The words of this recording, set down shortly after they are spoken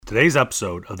Today's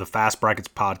episode of the Fast Brackets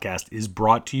podcast is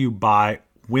brought to you by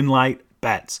Winlight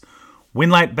Bets.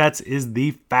 Winlight Bets is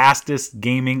the fastest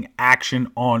gaming action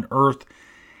on earth,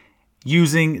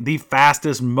 using the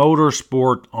fastest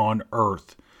motorsport on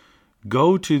earth.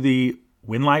 Go to the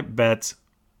Winlight Bets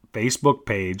Facebook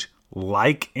page,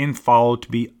 like and follow to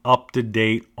be up to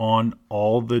date on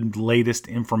all the latest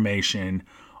information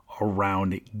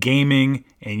around gaming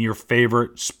and your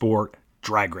favorite sport,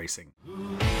 drag racing.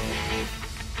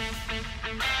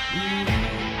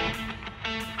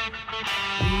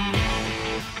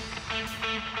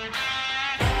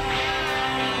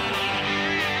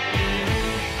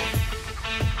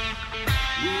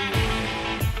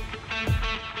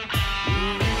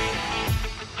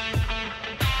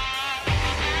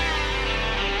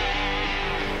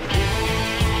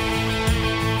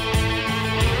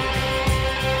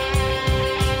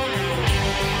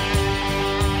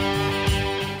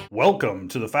 Welcome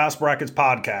to the Fast Brackets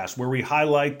podcast, where we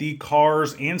highlight the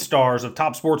cars and stars of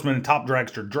top sportsmen and top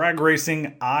dragster drag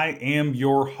racing. I am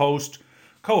your host,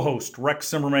 co-host Rex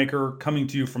Simmermaker, coming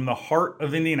to you from the heart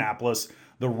of Indianapolis,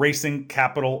 the racing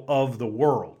capital of the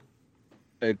world.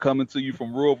 And coming to you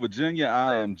from rural Virginia,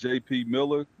 I am JP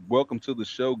Miller. Welcome to the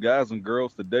show, guys and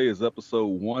girls. Today is episode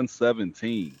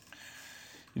 117.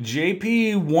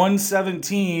 JP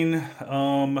 117.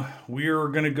 We're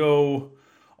going to go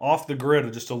off the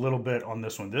grid just a little bit on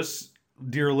this one. This,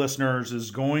 dear listeners, is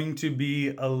going to be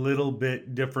a little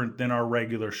bit different than our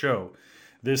regular show.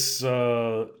 This,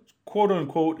 quote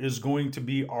unquote, is going to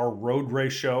be our road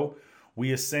race show.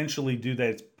 We essentially do that.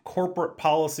 It's corporate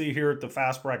policy here at the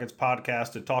Fast Brackets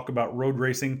podcast to talk about road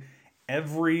racing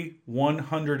every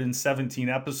 117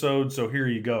 episodes. So here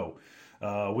you go.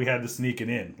 We had to sneak it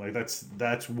in. Like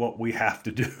that's what we have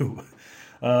to do.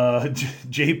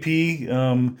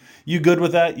 JP, you good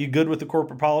with that? You good with the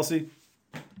corporate policy?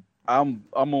 I'm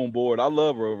on board. I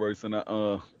love road racing.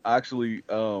 I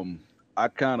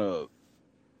kind of,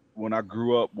 when I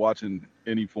grew up watching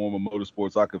any form of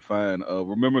motorsports I could find,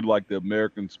 remember like the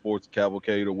American Sports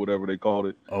Cavalcade or whatever they called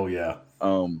it? Oh yeah.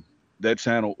 That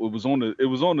channel, it was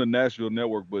on the Nashville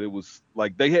network, but it was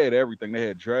like they had everything. They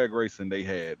had drag racing, they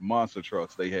had monster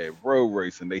trucks, they had road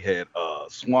racing, they had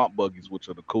swamp buggies, which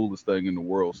are the coolest thing in the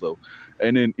world. So,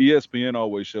 and then ESPN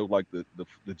always showed like the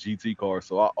GT cars.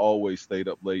 So I always stayed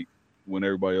up late when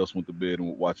everybody else went to bed and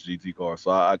would watch GT cars.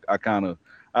 So I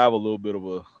have a little bit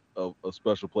of a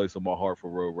special place in my heart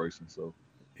for road racing. So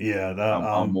yeah,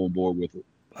 I'm on board with it.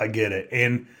 I get it.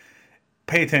 And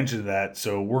pay attention to that.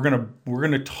 So we're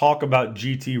gonna talk about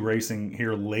GT racing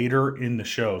here later in the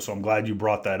show. So I'm glad you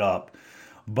brought that up.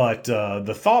 But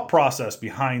the thought process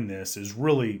behind this is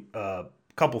really a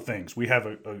couple things. We have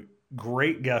a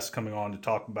great guest coming on to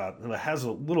talk about that has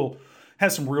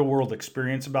some real world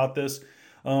experience about this.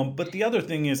 But the other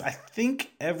thing is, I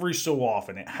think every so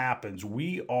often it happens.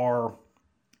 We're in our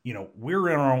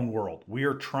own world. We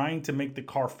are trying to make the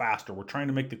car faster. We're trying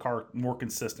to make the car more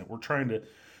consistent. We're trying to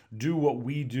do what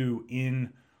we do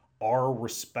in our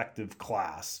respective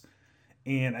class.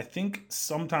 And I think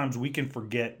sometimes we can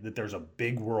forget that there's a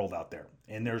big world out there.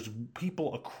 And there's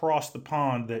people across the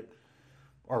pond that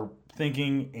are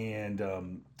thinking and,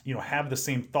 have the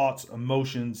same thoughts,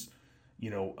 emotions,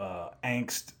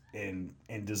 angst and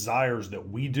desires that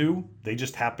we do. They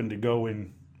just happen to go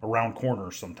in around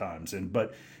corners sometimes.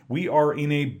 But we are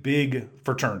in a big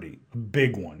fraternity, a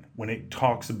big one, when it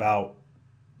talks about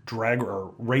drag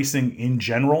or racing in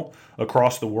general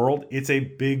across the world. It's a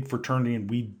big fraternity, and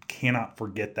we cannot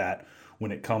forget that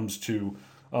when it comes to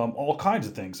all kinds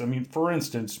of things. I mean, for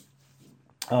instance,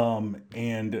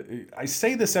 and I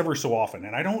say this every so often,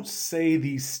 and I don't say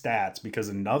these stats because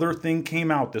another thing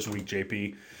came out this week,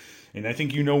 JP, and I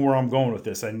think you know where I'm going with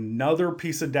this. Another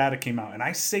piece of data came out, and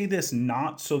I say this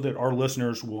not so that our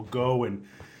listeners will go and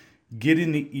get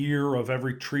in the ear of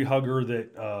every tree hugger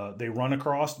that they run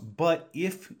across. But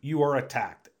if you are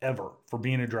attacked ever for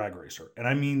being a drag racer, and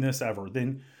I mean this ever,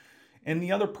 then, and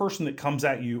the other person that comes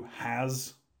at you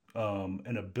has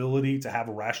an ability to have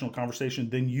a rational conversation,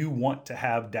 then you want to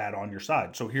have data on your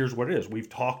side. So here's what it is. In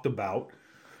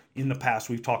the past,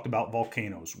 we've talked about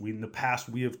volcanoes. In the past,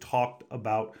 we have talked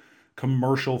about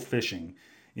commercial fishing.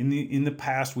 In the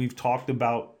past, we've talked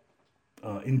about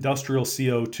industrial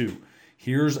CO2.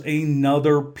 Here's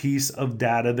another piece of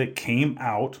data that came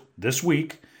out this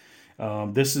week.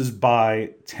 This is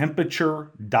by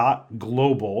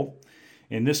temperature.global,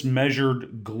 and this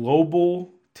measured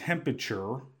global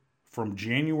temperature from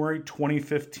January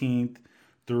 2015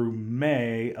 through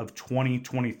May of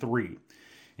 2023.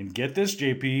 And get this,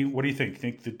 JP, what do you think?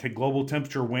 Think the global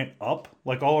temperature went up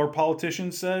like all our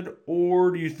politicians said, or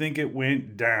do you think it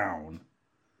went down?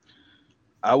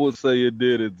 I would say it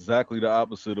did exactly the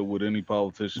opposite of what any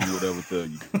politician would ever tell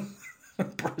you.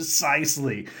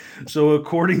 Precisely. So,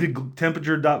 according to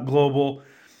temperature.global,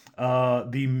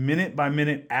 the minute by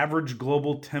minute average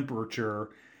global temperature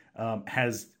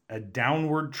has a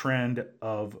downward trend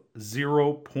of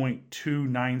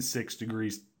 0.296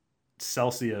 degrees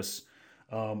Celsius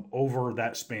over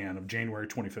that span of January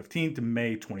 2015 to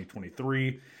May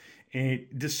 2023, and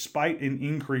despite an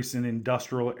increase in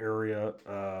industrial era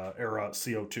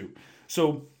CO2.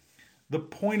 So the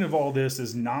point of all this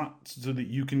is not so that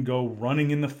you can go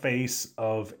running in the face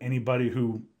of anybody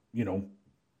who,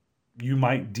 you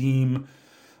might deem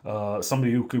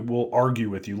somebody who will argue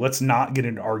with you. Let's not get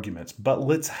into arguments, but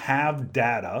let's have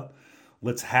data.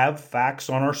 Let's have facts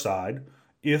on our side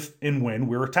if and when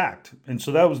we're attacked. And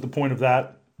so that was the point of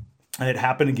that. It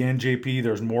happened again, JP.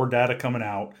 There's more data coming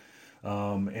out.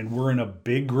 And we're in a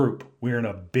big group. We're in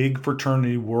a big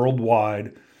fraternity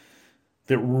worldwide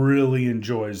that really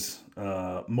enjoys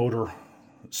motor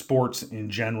sports in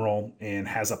general and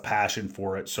has a passion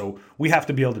for it. So we have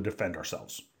to be able to defend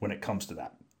ourselves when it comes to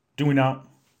that. Do we not?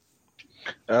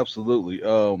 Absolutely.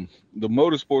 The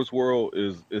motorsports world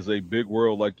is a big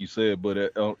world, like you said, but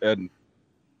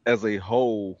as a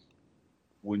whole,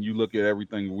 when you look at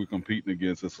everything we're competing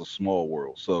against, it's a small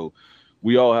world. So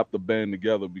we all have to band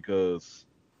together because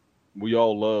we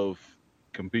all love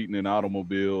competing in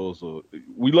automobiles, or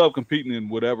we love competing in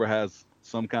whatever has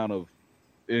some kind of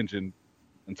engine,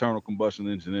 internal combustion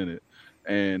engine in it.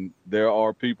 And there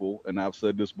are people, and I've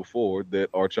said this before,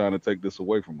 that are trying to take this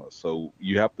away from us. So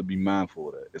you have to be mindful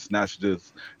of that. It's not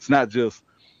just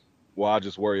well, I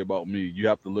just worry about me. You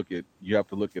have to look at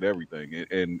everything.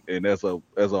 And as a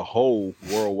whole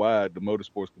worldwide, the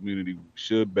motorsports community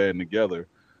should band together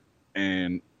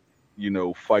and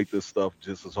fight this stuff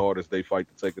just as hard as they fight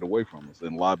to take it away from us,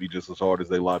 and lobby just as hard as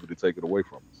they lobby to take it away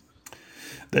from us.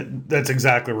 That's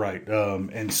exactly right.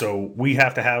 And so we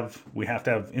have to have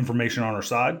information on our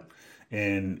side,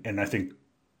 and I think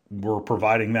we're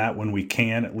providing that when we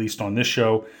can, at least on this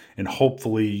show. And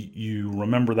hopefully you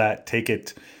remember that, take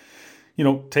it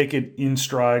in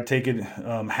stride,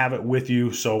 have it with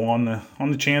you. So on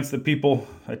the chance that people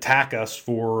attack us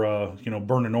for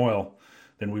burning oil,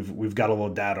 then we've got a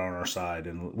little data on our side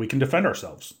and we can defend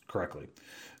ourselves correctly.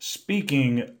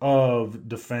 Speaking of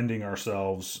defending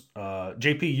ourselves,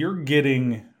 JP, you're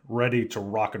getting ready to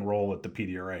rock and roll at the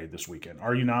PDRA this weekend,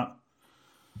 are you not?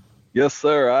 Yes,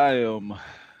 sir, I am.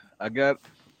 I got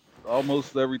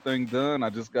almost everything done. I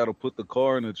just got to put the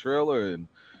car in the trailer and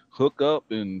hook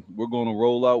up, and we're going to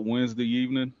roll out Wednesday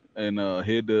evening and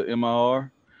head to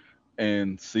MIR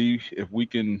and see if we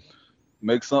can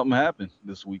make something happen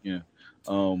this weekend.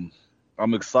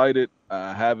 I'm excited.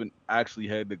 I haven't actually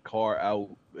had the car out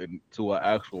into an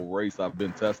actual race. I've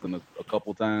been testing a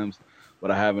couple times,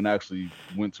 but I haven't actually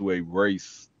went to a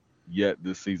race yet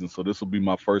this season. So this will be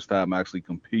my first time actually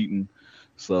competing.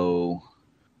 So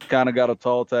kind of got a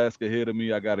tall task ahead of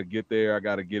me. I got to get there. I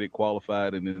got to get it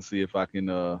qualified and then see if I can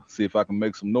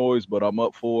make some noise. But I'm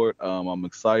up for it. I'm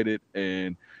excited,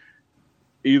 and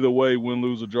either way, win,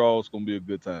 lose, or draw, it's gonna be a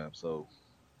good time. So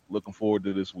looking forward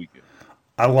to this weekend.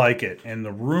 I like it. And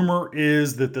the rumor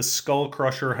is that the Skull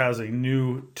Crusher has a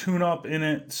new tune-up in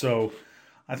it. So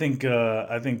I think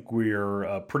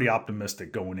we're pretty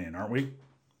optimistic going in, aren't we?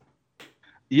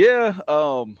 Yeah.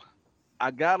 I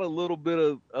got a little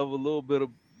bit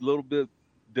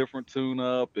different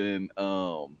tune-up, and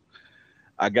I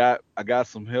got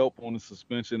some help on the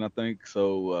suspension, I think.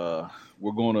 So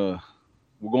we're gonna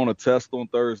test on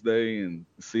Thursday and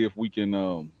see if we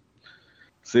can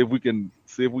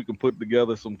put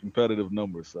together some competitive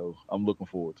numbers. So I'm looking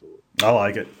forward to it. I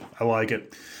like it.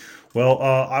 Well,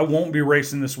 I won't be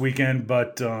racing this weekend,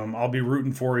 but I'll be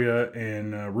rooting for you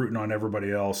and rooting on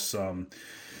everybody else.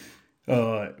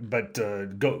 But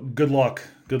good luck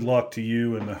to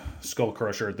you and the Skull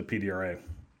Crusher at the PDRA.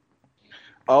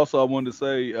 Also, I wanted to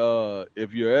say,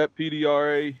 if you're at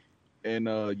PDRA and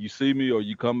you see me or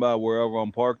you come by wherever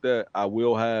I'm parked at, I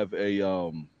will have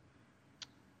a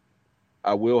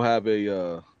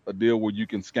deal where you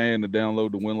can scan to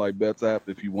download the Win Like Bets app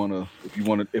if you haven't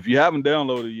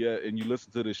downloaded it yet and you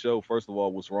listen to the show. First of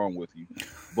all, what's wrong with you?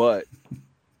 But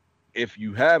if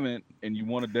you haven't and you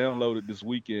want to download it this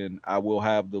weekend, I will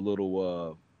have the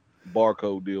little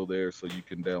barcode deal there so you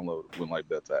can download Win Like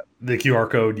Bets app. The QR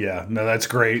code, yeah. No, that's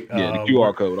great. Yeah, the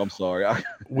QR code. I'm sorry.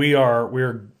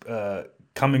 We're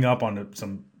coming up on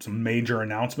some major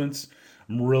announcements.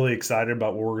 I'm really excited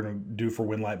about what we're going to do for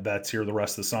Win Like Bets here the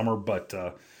rest of the summer. But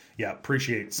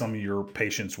appreciate some of your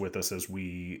patience with us as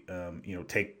we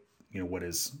take what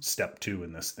is step 2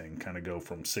 in this thing, kind of go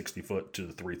from 60 foot to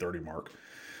the 330 mark.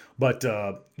 But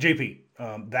JP,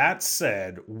 that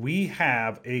said, we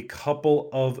have a couple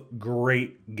of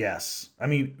great guests. I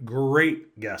mean,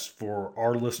 great guests for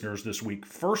our listeners this week.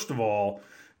 First of all,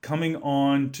 coming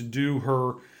on to do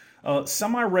her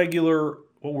semi-regular,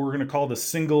 what we're going to call the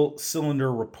single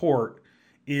cylinder report,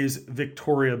 is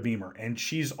Victoria Beamer. And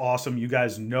she's awesome. You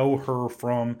guys know her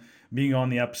from being on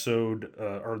the episode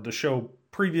or the show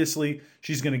previously.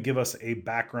 She's going to give us a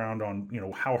background on,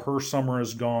 how her summer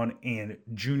has gone and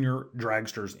junior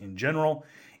dragsters in general.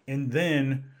 And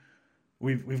then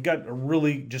we've got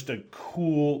just a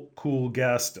cool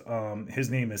guest. His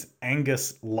name is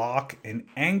Angus Lock, and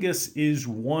Angus is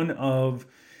one of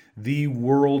the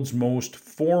world's most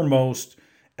foremost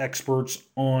experts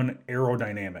on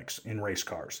aerodynamics in race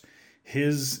cars.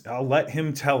 I'll let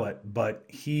him tell it, but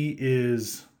he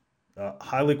is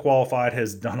highly qualified,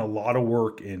 has done a lot of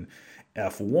work in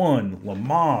F1,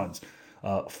 LeMans,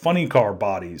 funny car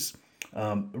bodies.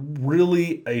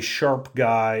 Really a sharp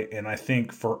guy, and I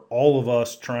think for all of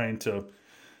us trying to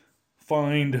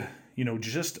find,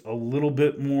 just a little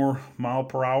bit more mile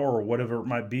per hour or whatever it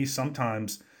might be,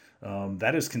 sometimes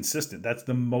that is consistent. That's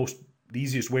the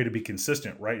easiest way to be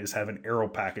consistent, right? Is have an aero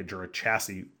package or a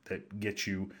chassis that gets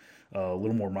you a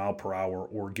little more mile per hour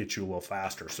or get you a little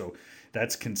faster. So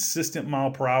that's consistent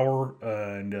mile per hour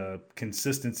and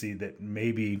consistency that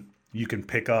maybe you can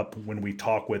pick up when we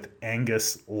talk with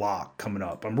Angus Lock coming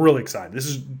up. I'm really excited. This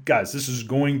is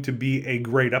going to be a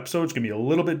great episode. It's going to be a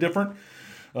little bit different.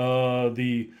 We're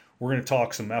going to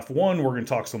talk some F1. We're going to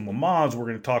talk some LeMans. We're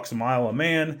going to talk some Isle of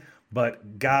Man.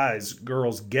 But guys,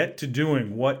 girls, get to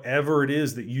doing whatever it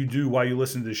is that you do while you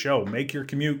listen to the show. Make your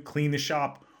commute, clean the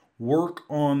shop, work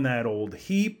on that old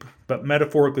heap. But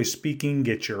metaphorically speaking,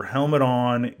 get your helmet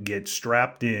on, get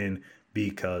strapped in,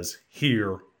 because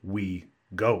here we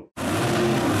go.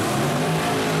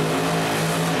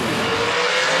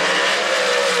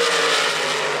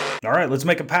 All right, let's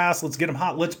make a pass. Let's get them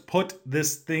hot. Let's put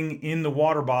this thing in the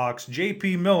water box.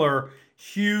 JP Miller,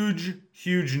 huge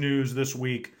news this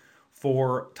week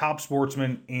for Top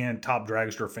Sportsman and Top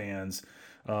Dragster fans,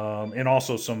 and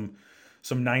also some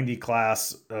 90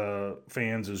 class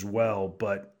fans as well.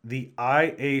 But the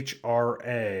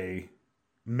IHRA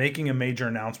making a major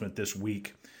announcement this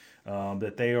week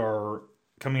that they are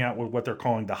coming out with what they're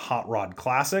calling the Hot Rod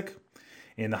Classic.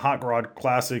 And the Hot Rod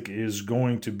Classic is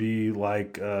going to be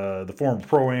like the former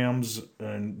Pro-Ams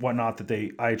and whatnot that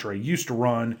IHRA used to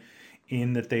run,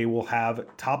 in that they will have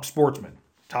Top Sportsman,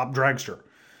 Top Dragster,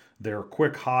 their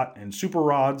quick, hot, and super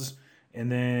rods.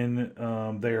 And then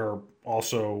they're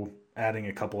also adding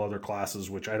a couple other classes,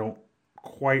 which I don't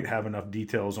quite have enough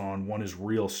details on. One is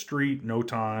real street, no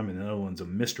time, and the other one's a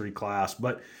mystery class.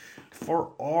 But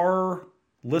for our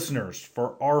listeners,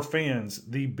 for our fans,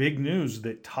 the big news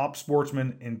that Top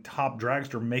Sportsman and Top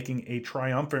Dragster making a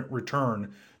triumphant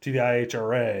return to the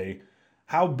IHRA.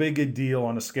 How big a deal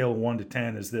on a scale of 1 to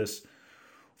 10 is this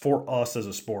for us as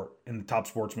a sport in the Top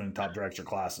Sportsman and Top Dragster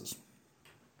classes?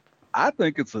 I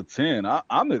think it's a 10.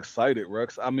 I'm excited,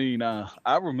 Rex. I mean,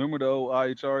 I remember the old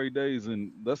IHRA days,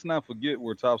 and let's not forget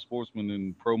where Top Sportsman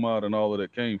and Pro Mod and all of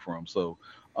that came from. So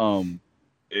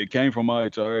it came from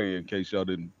IHRA, in case y'all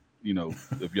didn't,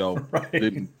 if y'all right.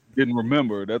 didn't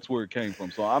remember, that's where it came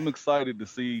from. So I'm excited to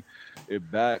see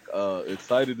it back,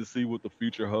 excited to see what the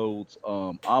future holds.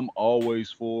 I'm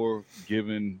always for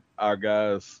giving our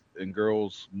guys and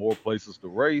girls more places to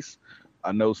race.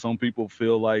 I know some people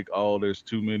feel like, there's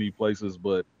too many places,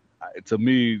 but to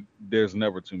me, there's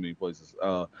never too many places.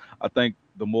 I think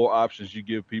the more options you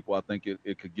give people, I think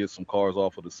it could get some cars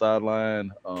off of the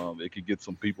sideline. It could get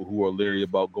some people who are leery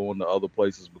about going to other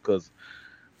places because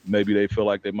maybe they feel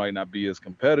like they might not be as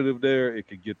competitive there. It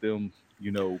could get them,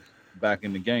 back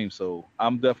in the game. So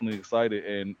I'm definitely excited,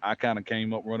 and I kind of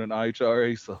came up running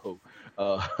IHRA, so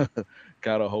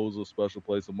kind of holds a special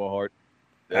place in my heart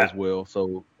as well.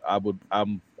 So I'm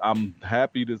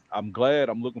glad.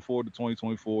 I'm looking forward to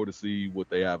 2024 to see what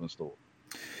they have in store.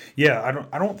 Yeah,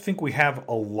 I don't think we have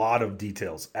a lot of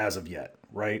details as of yet,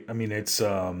 right? I mean, it's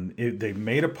they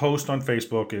made a post on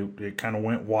Facebook. It kind of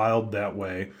went wild that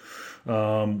way.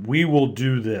 We will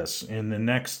do this in the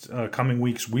next coming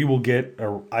weeks. We will get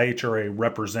a IHRA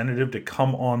representative to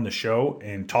come on the show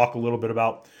and talk a little bit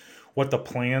about what the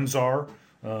plans are.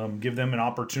 Give them an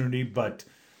opportunity, but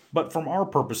from our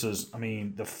purposes, I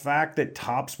mean, the fact that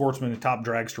Top Sportsman and Top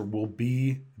Dragster will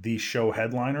be the show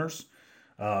headliners.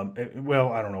 I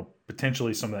don't know.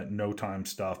 Potentially some of that no time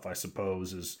stuff, I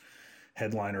suppose, is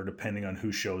headliner depending on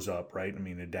who shows up, right? I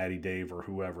mean, a Daddy Dave or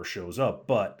whoever shows up,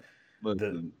 but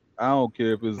Listen, I don't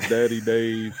care if it's Daddy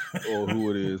Dave or who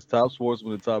it is. Top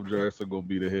Sportsman and Top Dragster are gonna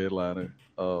be the headliner.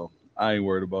 I ain't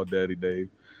worried about Daddy Dave.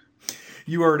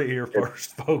 You heard it here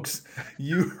first, folks.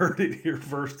 You heard it here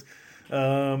first.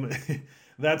 Um,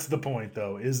 that's the point,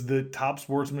 though, is that Top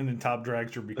Sportsman and Top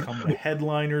Dragster become the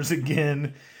headliners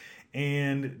again.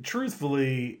 And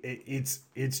truthfully,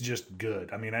 it's just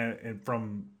good. I mean, and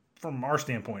from our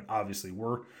standpoint, obviously,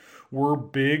 we're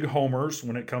big homers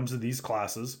when it comes to these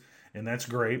classes, and that's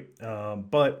great.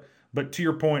 But to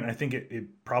your point, I think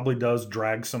it probably does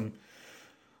drag some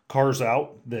cars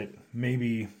out that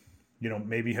maybe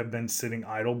have been sitting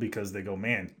idle because they go,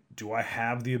 man, do I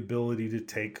have the ability to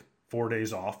take 4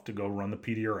 days off to go run the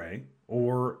PDRA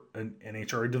or an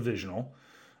NHRA divisional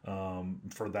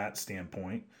for that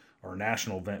standpoint, or a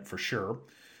national event for sure.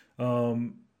 We'll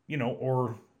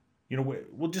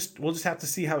just have to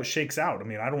see how it shakes out. I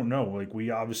mean, I don't know. Like, we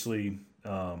obviously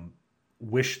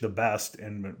wish the best,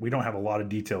 and we don't have a lot of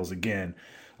details again.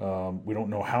 We don't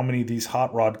know how many of these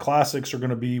hot rod classics are going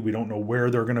to be. We don't know where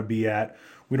they're going to be at.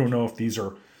 We don't know if these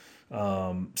are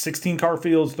 16 car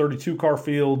fields, 32 car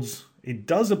fields. It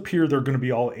does appear they're going to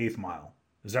be all 8th mile.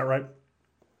 Is that right?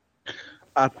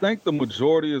 I think the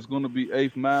majority is going to be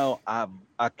 8th mile.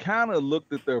 I kind of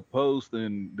looked at their post,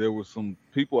 and there were some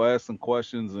people asking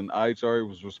questions, and IHRA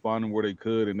was responding where they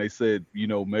could, and they said,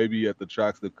 maybe at the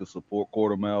tracks that could support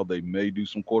quarter mile, they may do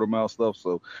some quarter mile stuff.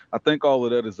 So I think all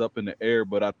of that is up in the air,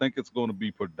 but I think it's going to be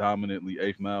predominantly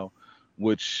 8th mile,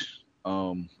 which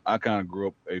I kind of grew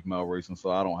up 8th mile racing,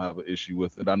 so I don't have an issue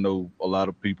with it. I know a lot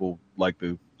of people like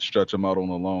to stretch them out on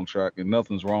a long track, and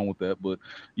nothing's wrong with that, but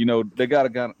they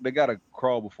gotta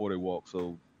crawl before they walk.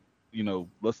 So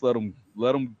let's let them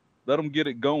get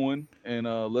it going, and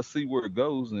let's see where it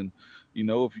goes. And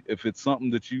if it's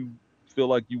something that you feel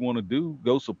like you want to do,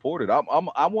 go support it.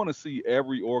 I want to see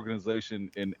every organization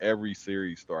in every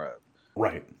series thrive,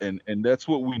 right? And that's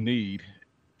what we need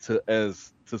to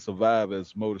survive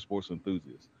as motorsports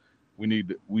enthusiasts. We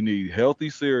need healthy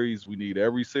series. We need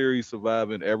every series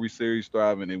surviving, every series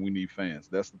thriving, and we need fans.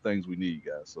 That's the things we need,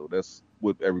 guys. So that's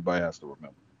what everybody has to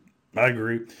remember. I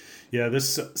agree. Yeah,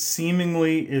 this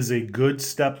seemingly is a good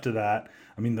step to that.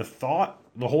 I mean, the thought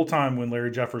the whole time when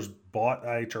Larry Jeffers bought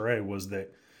IHRA was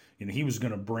that he was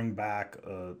going to bring back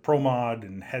pro mod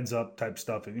and heads up type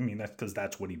stuff. I mean, that's because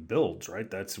that's what he builds, right?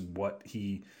 That's what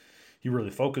he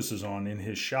really focuses on in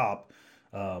his shop.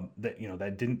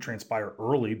 That didn't transpire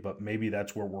early, but maybe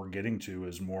that's where we're getting to,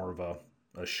 is more of a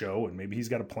show, and maybe he's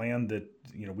got a plan that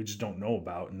we just don't know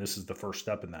about, and this is the first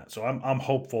step in that. So I'm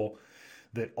hopeful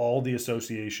that all the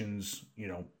associations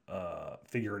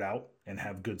figure it out and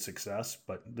have good success.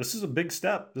 But this is a big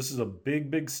step. This is a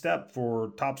big step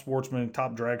for Top Sportsman,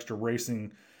 Top Dragster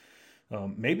racing,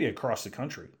 maybe across the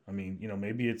country. I mean,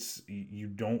 maybe it's, you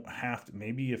don't have to,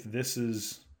 maybe if this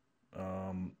is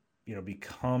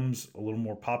becomes a little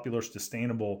more popular,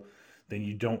 sustainable, then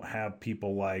you don't have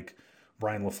people like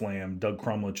Brian LaFlamme, Doug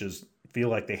Crumlich's feel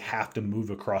like they have to move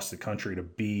across the country to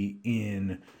be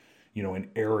in, an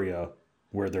area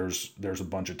where there's a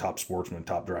bunch of Top Sportsman,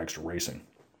 Top Dragster racing.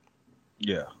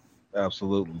 Yeah,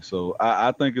 absolutely. So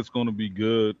I think it's going to be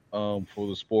good for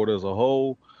the sport as a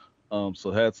whole.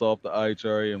 So hats off to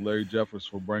IHRA and Larry Jeffers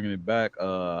for bringing it back.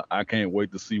 I can't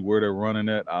wait to see where they're running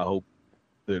at. I hope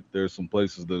that there's some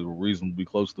places that are reasonably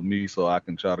close to me so I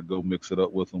can try to go mix it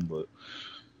up with them, but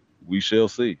we shall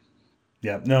see.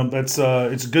 Yeah, no, that's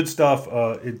it's good stuff.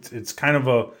 It's kind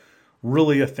of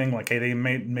really a thing like, hey, they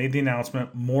made the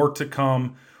announcement, more to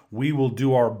come. We will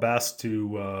do our best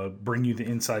to bring you the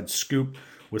inside scoop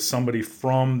with somebody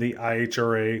from the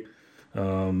IHRA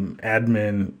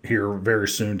admin here very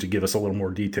soon to give us a little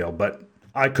more detail, but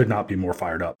I could not be more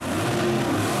fired up.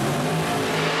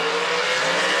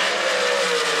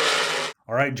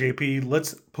 All right, JP,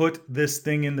 let's put this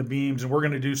thing in the beams, and we're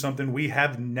going to do something we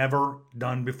have never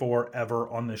done before ever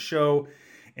on the show,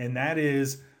 and that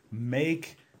is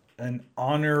make an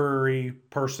honorary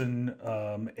person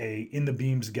a in the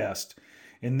beams guest.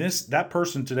 And that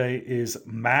person today is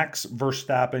Max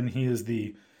Verstappen. He is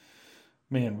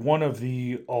one of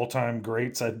the all-time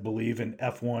greats, I believe, in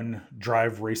F1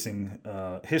 drive racing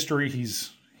history.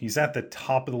 He's at the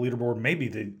top of the leaderboard, maybe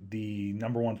the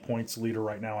number one points leader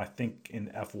right now, I think, in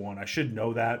F1. I should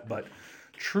know that, but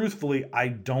truthfully, I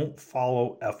don't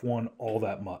follow F1 all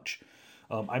that much.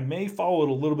 I may follow it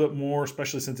a little bit more,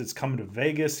 especially since it's coming to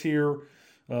Vegas here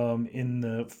in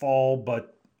the fall,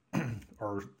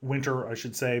 or winter, I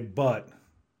should say. But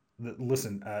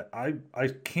listen, I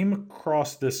came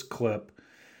across this clip,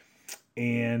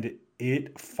 and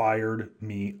it fired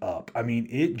me up. I mean,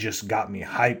 it just got me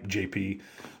hyped, JP.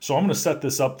 So I'm going to set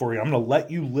this up for you. I'm going to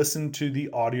let you listen to the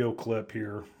audio clip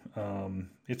here.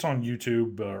 It's on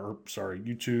YouTube,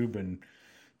 YouTube and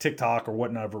TikTok or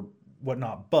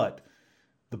whatnot. But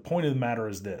the point of the matter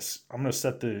is this. I'm going to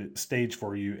set the stage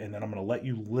for you, and then I'm going to let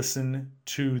you listen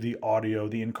to the audio,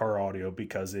 the in-car audio,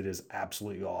 because it is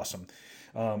absolutely awesome.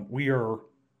 We are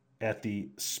at the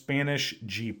Spanish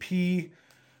GP.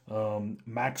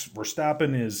 Max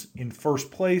Verstappen is in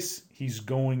first place. He's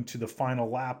going to the final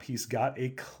lap. He's got a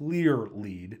clear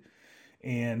lead,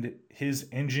 and his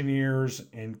engineers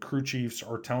and crew chiefs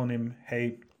are telling him,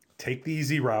 hey, take the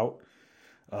easy route,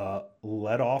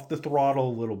 let off the throttle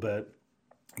a little bit,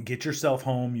 get yourself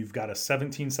home. You've got a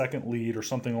 17-second lead or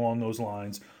something along those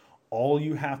lines. All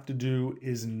you have to do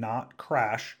is not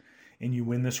crash, and you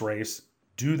win this race.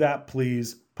 Do that,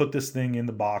 please. Put this thing in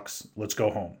the box. Let's go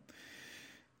home.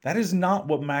 That is not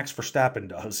what Max Verstappen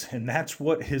does, and that's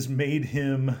what has made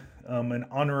him an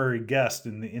honorary guest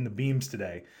in the beams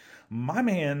today. My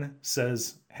man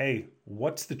says, hey,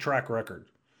 what's the track record?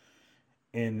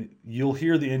 And you'll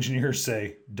hear the engineers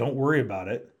say, don't worry about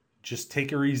it. Just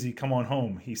take her easy. Come on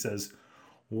home. He says,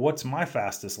 what's my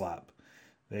fastest lap?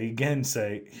 They again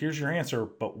say, here's your answer,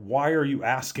 but why are you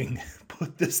asking?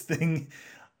 Put this thing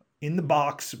in the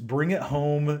box, bring it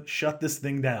home, shut this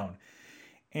thing down.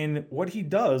 And what he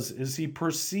does is he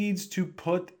proceeds to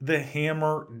put the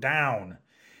hammer down.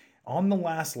 On the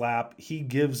last lap, he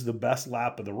gives the best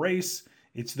lap of the race.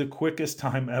 It's the quickest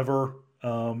time ever,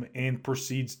 and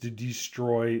proceeds to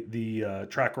destroy the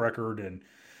track record and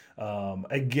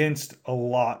against a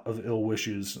lot of ill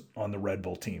wishes on the Red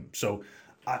Bull team. So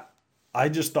I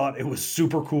just thought it was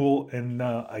super cool. And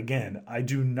again, I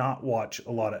do not watch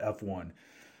a lot of F1.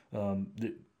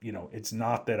 It's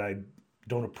not that I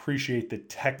don't appreciate the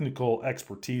technical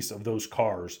expertise of those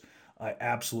cars. I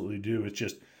absolutely do. It's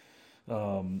just,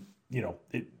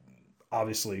 it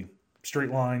obviously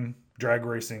straight line drag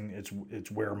racing.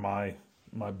 It's where my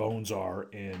bones are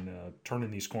in turning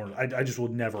these corners. I just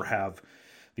would never have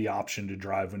the option to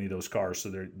drive any of those cars, so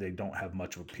they don't have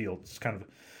much of appeal. It's kind of a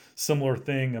similar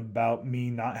thing about me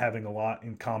not having a lot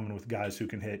in common with guys who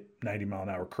can hit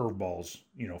 90-mile-an-hour curveballs,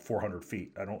 400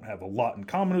 feet. I don't have a lot in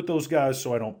common with those guys,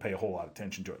 so I don't pay a whole lot of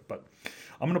attention to it. But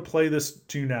I'm going to play this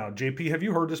to you now. JP, have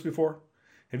you heard this before?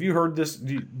 Have you heard this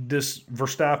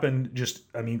Verstappen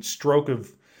stroke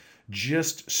of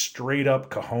just straight up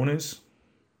cojones?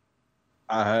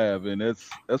 I have, and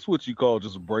that's what you call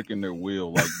just breaking their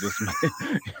will, like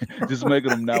just making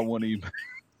them not want to even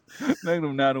making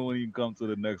them not want to even come to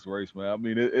the next race, man. I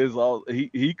mean, it is all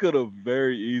he could have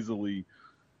very easily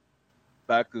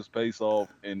backed his pace off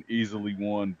and easily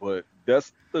won, but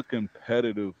that's the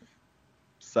competitive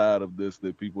side of this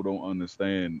that people don't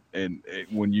understand. And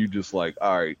when you just like,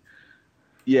 all right,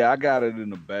 yeah, I got it in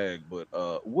the bag, but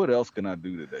what else can I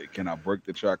do today? Can I break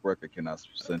the track record? Can I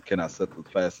set the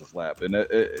fastest lap? And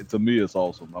to me, it's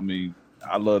awesome. I mean,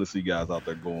 I love to see guys out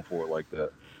there going for it like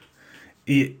that.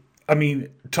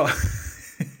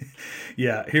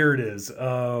 Yeah, here it is.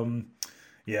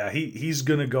 He's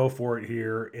going to go for it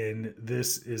here, and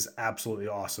this is absolutely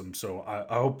awesome. So I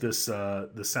hope this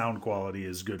the sound quality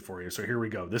is good for you. So here we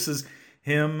go. This is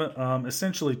him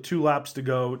essentially 2 laps to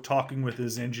go, talking with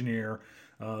his engineer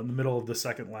in the middle of the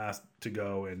second lap to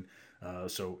go, and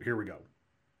so here we go.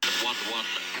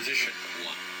 Position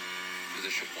one.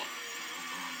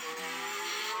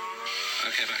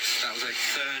 Okay, Max, that was a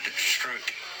third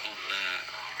stroke on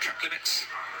track limits.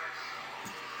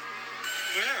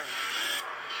 Where?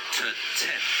 To 10.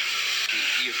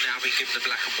 You've now been given the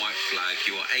black and white flag.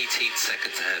 You are 18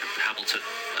 seconds ahead of Hamilton.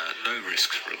 No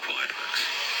risks required, Max.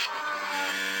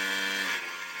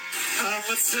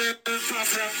 What's the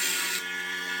buffer?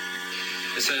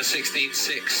 It's a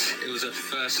 16.6. It was a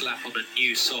first lap on a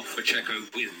new soft for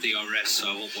Checo with DRS, so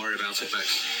I won't worry about it,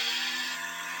 Max.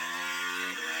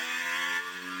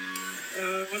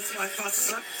 What's my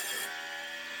fastest lap?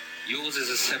 Yours is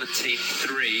a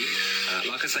 17.3.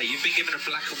 Like I say, you've been given a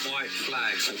black and white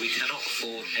flag, so we cannot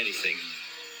afford anything.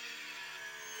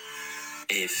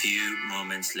 A few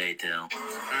moments later.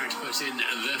 Max puts in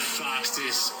the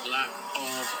fastest lap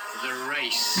of the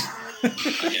race.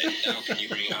 Okay, now can you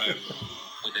bring it home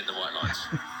within the white lines?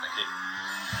 Thank you.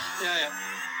 Yeah.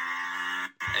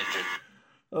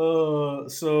 Engine.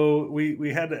 So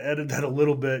we had to edit that a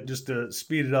little bit just to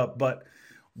speed it up, but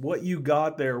what you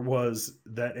got there was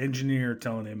that engineer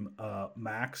telling him,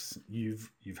 Max,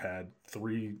 you've had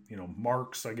 3,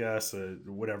 marks, I guess,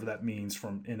 whatever that means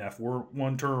from in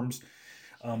F1 terms.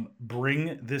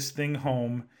 Bring this thing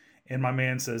home. And my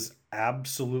man says,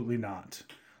 absolutely not.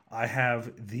 I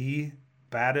have the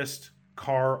baddest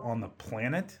car on the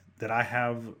planet that I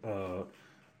have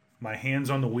my hands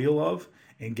on the wheel of.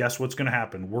 And guess what's going to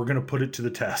happen? We're going to put it to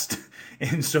the test.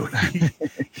 And so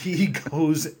he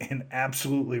goes and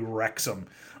absolutely wrecks him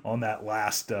on that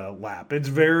last lap. It's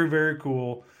very, very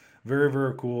cool. Very,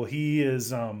 very cool. He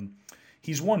is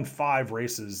he's won 5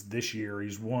 races this year.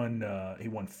 He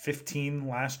won 15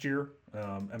 last year.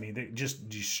 I mean, they just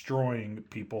destroying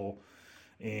people.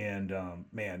 And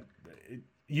man,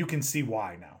 you can see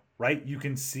why now, right? You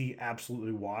can see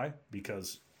absolutely why,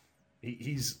 because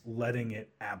he's letting it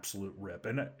absolute rip.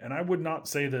 And I would not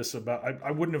say this about,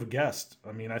 I wouldn't have guessed.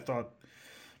 I mean, I thought,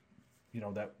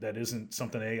 that isn't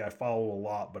something I follow a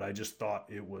lot, but I just thought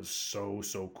it was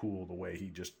so cool the way he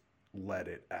just let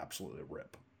it absolutely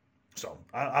rip. So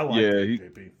I like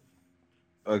JP.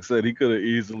 Like I said, he could have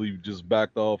easily just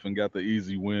backed off and got the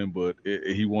easy win, but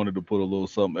he wanted to put a little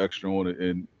something extra on it.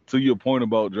 And to your point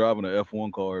about driving an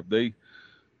F1 car, if they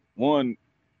won,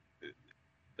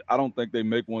 I don't think they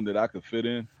make one that I could fit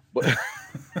in, but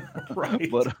right.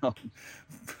 But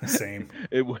same.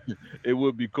 It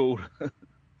would be cool.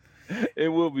 It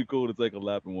would be cool to take a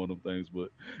lap in one of them things. But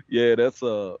yeah, that's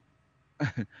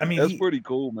I mean, that's pretty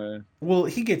cool, man. Well,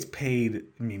 he gets paid,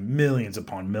 millions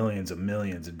upon millions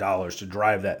of dollars to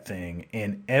drive that thing,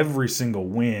 and every single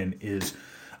win is,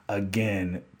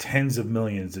 again, tens of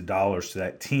millions of dollars to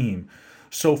that team.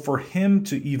 So for him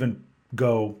to even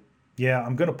go, yeah,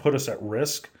 I'm going to put us at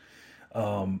risk,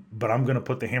 but I'm going to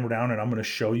put the hammer down and I'm going to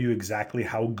show you exactly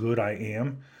how good I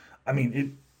am. I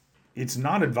mean, it's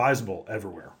not advisable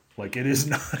everywhere. Like, it is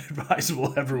not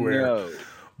advisable everywhere. No.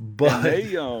 But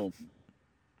they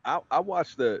I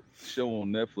watched that show on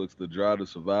Netflix, The Drive to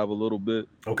Survive, a little bit.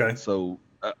 Okay. So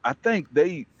I think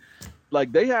they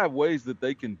have ways that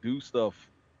they can do stuff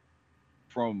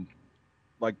from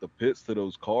like the pits to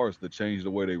those cars to change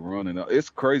the way they run, and it's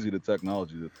crazy the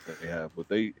technology that they have. But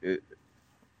I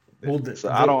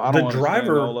don't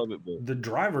understand all of it. But the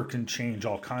driver can change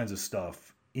all kinds of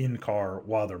stuff in car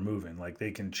while they're moving. Like, they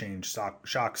can change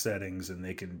shock settings, and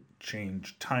they can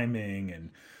change timing and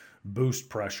boost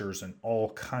pressures and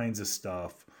all kinds of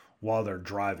stuff while they're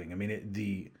driving. I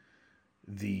mean,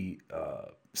 the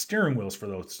steering wheels for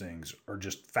those things are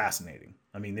just fascinating.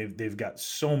 I mean, they've got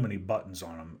so many buttons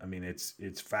on them. I mean, it's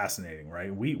fascinating,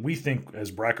 right? We think as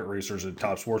bracket racers at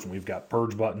Top Sports, and we've got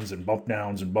purge buttons and bump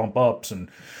downs and bump ups, and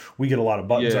we get a lot of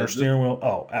buttons on our steering wheel.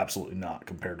 Oh, absolutely not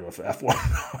compared to a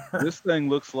F1 car. This thing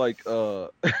looks like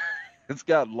it's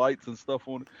got lights and stuff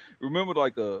on it. Remember,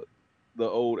 like the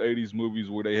old 80s movies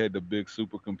where they had the big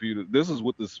supercomputer? This is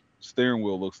what this steering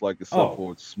wheel looks like, except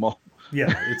for it's small.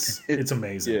 Yeah, it's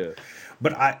amazing. Yeah.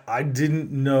 But I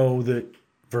didn't know that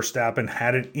Verstappen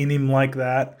had it in him like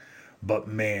that. But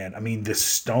man, I mean, the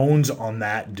stones on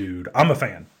that dude. I'm a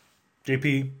fan.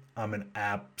 JP, I'm an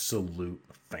absolute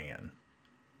fan.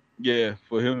 Yeah,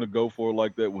 for him to go for it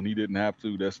like that when he didn't have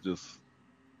to, that's just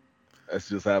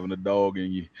having a dog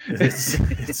in you. It's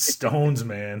stones,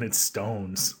 man. It's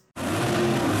stones.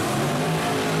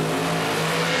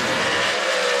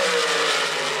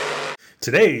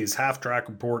 Today's Half Track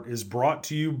Report is brought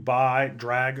to you by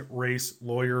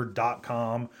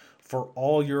DragRaceLawyer.com. For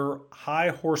all your high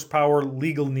horsepower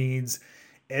legal needs,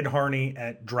 Ed Harney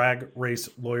at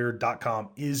DragRaceLawyer.com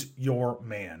is your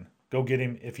man. Go get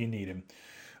him if you need him.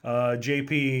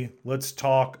 JP, let's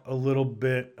talk a little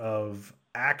bit of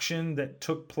action that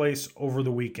took place over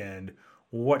the weekend.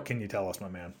 What can you tell us, my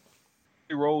man?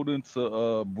 We rolled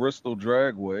into Bristol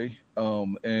Dragway,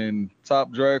 and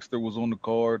Top Dragster was on the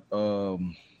card. Let's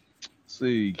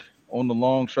see, on the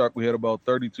long track, we had about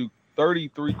 33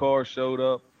 cars showed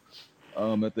up.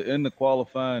 At the end of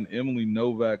qualifying, Emily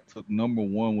Novak took number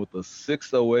 1 with a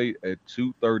 608 at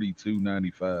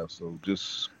 232.95. So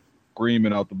just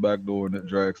screaming out the back door in that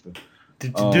dragster.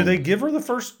 Do they give her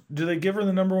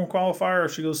the number 1 qualifier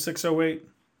if she goes 608?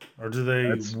 Or do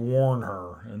they warn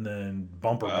her and then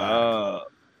bump her back?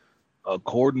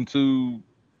 According to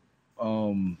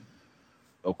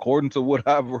what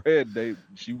I've read,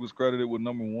 she was credited with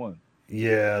number 1.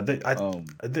 Yeah,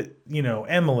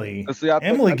 Emily.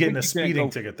 Emily getting a speeding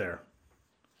ticket there.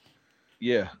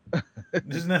 Yeah,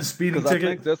 isn't that a speeding ticket? I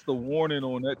think that's the warning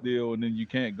on that deal, and then you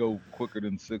can't go quicker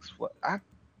than 6 flat.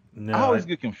 I always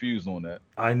get confused on that.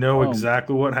 I know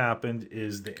exactly what happened.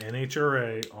 Is the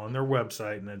NHRA on their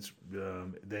website, and that's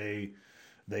they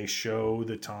show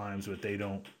the times, but they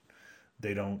don't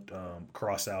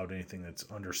cross out anything that's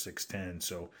under 610.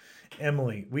 So,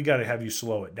 Emily, we got to have you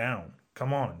slow it down.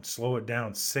 Come on, slow it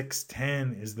down.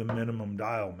 610 is the minimum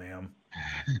dial, ma'am.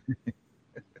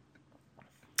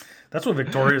 That's what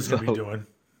Victoria's gonna be doing.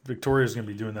 Victoria's going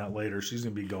to be doing that later. She's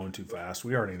going to be going too fast.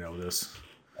 We already know this.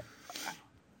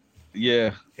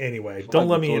 Yeah. Anyway, don't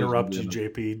let me interrupt you,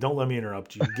 JP. Don't let me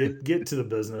interrupt you. Get to the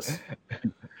business.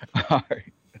 All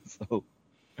right. So,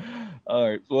 all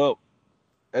right. Well,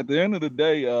 at the end of the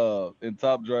day, in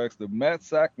Top Dragster, Matt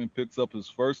Sackman picks up his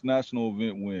first national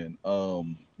event win.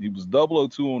 He was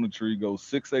 002 on the tree, goes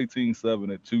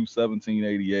 6:18.7 at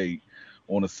 2:17.88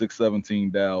 on a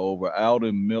 6:17 dial over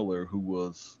Alden Miller, who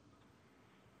was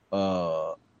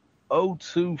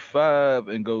 025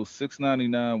 and goes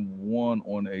 6:99.1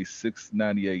 on a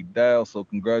 6:98 dial. So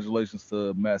congratulations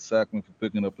to Matt Sackman for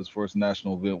picking up his first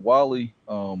national event Wally.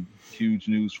 Huge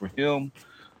news for him.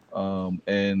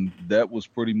 And that was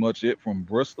pretty much it from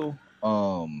Bristol.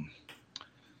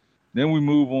 Then we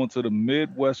move on to the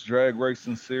Midwest Drag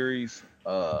Racing Series.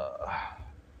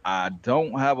 I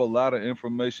don't have a lot of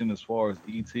information as far as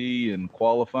ET and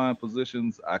qualifying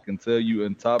positions. I can tell you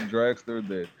in Top Dragster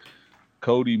that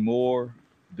Cody Moore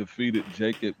defeated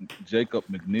Jacob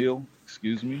McNeil,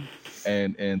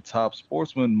 and Top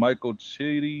Sportsman Michael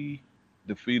Chitty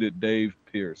defeated Dave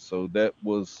Pierce. So that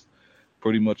was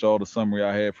pretty much all the summary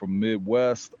I had from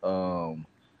Midwest.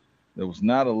 There was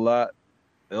not a lot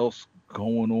else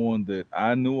going on that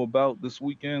I knew about this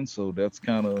weekend, so that's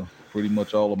kind of pretty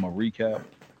much all of my recap.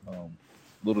 A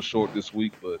little short this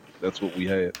week, but that's what we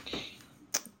had.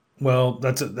 Well,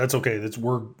 that's okay.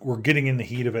 We're getting in the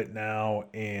heat of it now,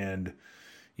 and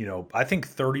I think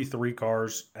 33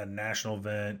 cars at a national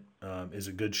event is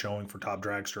a good showing for Top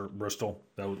Dragster Bristol.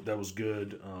 That was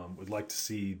good. We'd like to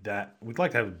see that. We'd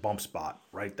like to have a bump spot,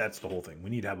 right? That's the whole thing. We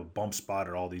need to have a bump spot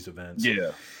at all these events.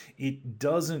 Yeah. It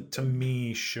doesn't, to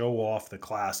me, show off the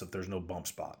class if there's no bump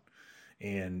spot.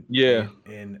 And yeah,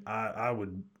 and I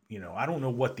would. I don't know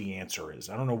what the answer is.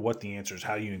 I don't know what the answer is.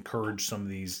 How you encourage some of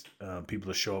these people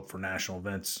to show up for national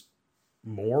events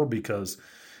more, because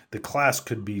the class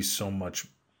could be so much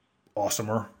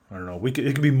awesomer. I don't know. It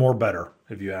could be more better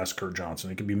if you ask Kurt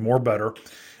Johnson. It could be more better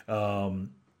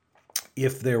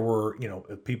if there were,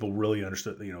 if people really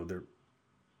understood.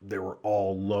 They were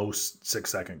all low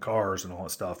 6-second cars and all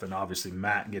that stuff. And obviously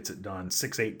Matt gets it done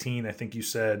 6:18. I think you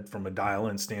said from a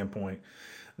dial-in standpoint.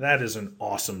 That is an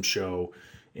awesome show.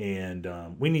 And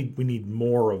we need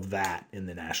more of that in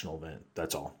the national event.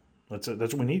 That's all. That's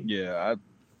what we need. Yeah,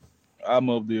 I'm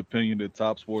of the opinion that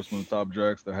Top Sportsman, Top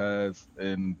Dragster has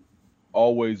and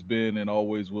always been and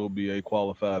always will be a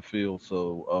qualified field.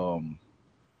 So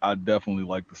I definitely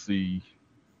like to see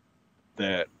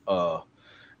that.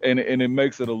 And it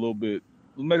makes it a little bit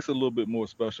more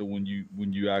special when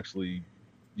you actually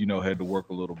had to work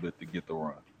a little bit to get the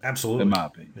run. Absolutely, in my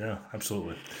opinion. Yeah,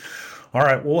 absolutely. All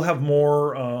right, we'll have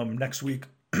more next week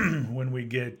when we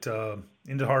get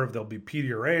into heart of. There'll be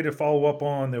PDRA to follow up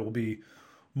on. There will be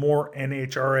more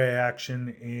NHRA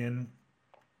action, and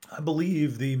I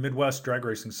believe the Midwest Drag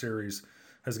Racing Series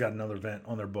has got another event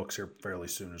on their books here fairly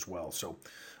soon as well. So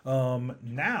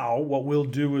now what we'll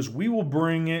do is we will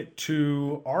bring it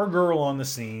to our girl on the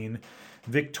scene,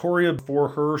 Victoria, for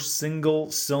her single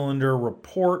cylinder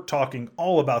report, talking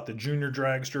all about the Junior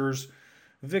Dragsters.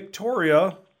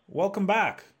 Victoria, welcome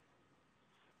back.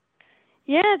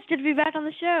 Yeah, it's good to be back on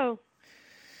the show.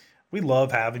 We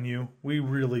love having you. We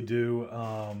really do.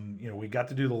 We got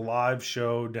to do the live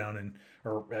show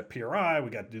at PRI.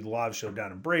 We got to do the live show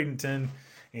down in Bradenton.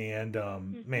 And,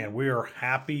 man, we are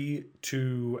happy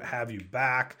to have you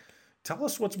back. Tell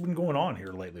us what's been going on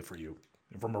here lately for you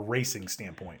from a racing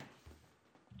standpoint.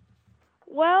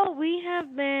 Well,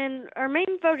 our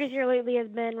main focus here lately has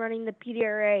been running the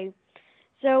PDRA.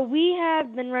 So we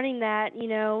have been running that,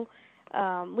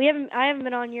 I haven't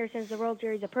been on here since the World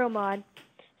Series of Pro Mod.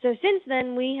 So since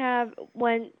then, we have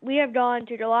gone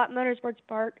to DeLotte Motorsports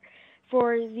Park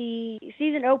for the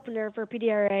season opener for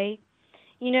PDRA.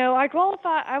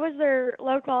 I was their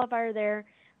low qualifier there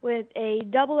with a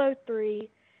 003,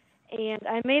 and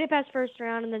I made it past first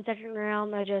round, and then second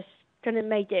round, I just couldn't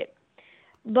make it.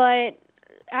 But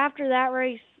after that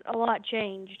race, a lot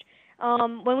changed.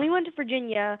 When we went to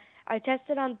Virginia, I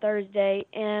tested on Thursday,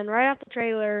 and right off the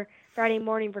trailer Friday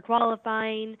morning for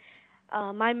qualifying,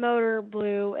 my motor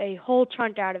blew a whole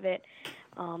chunk out of it.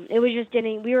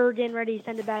 We were getting ready to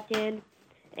send it back in,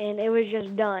 and it was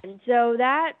just done. So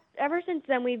ever since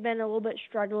then, we've been a little bit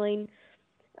struggling.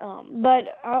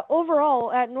 But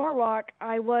overall, at Norwalk,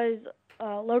 I was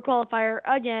low qualifier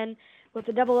again with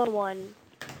the 001.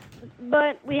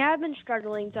 But we have been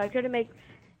struggling, so I couldn't make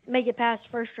it past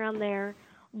first round there.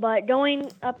 But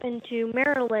going up into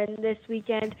Maryland this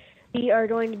weekend, we are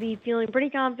going to be feeling pretty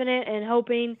confident and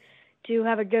hoping to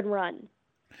have a good run.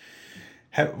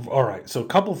 All right, so a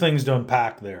couple things to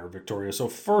unpack there, Victoria. So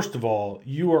first of all,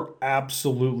 you are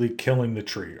absolutely killing the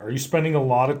tree. Are you spending a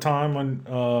lot of time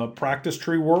on practice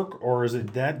tree work, or is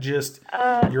it that just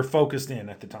you're focused in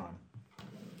at the time?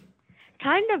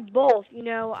 Kind of both.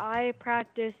 I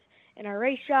practice in our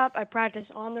race shop. I practice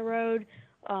on the road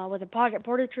with a pocket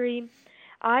porta tree.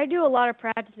 I do a lot of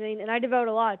practicing, and I devote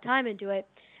a lot of time into it,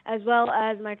 as well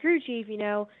as my crew chief.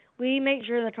 We make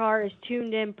sure the car is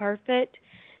tuned in perfect,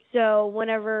 so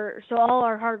all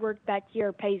our hard work back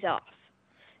here pays off.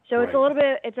 So Right. it's a little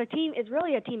bit. It's a team. It's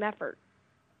really a team effort.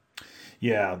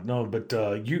 Yeah, no, but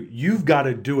you've got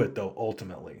to do it though.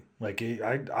 Ultimately, like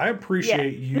I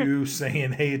appreciate you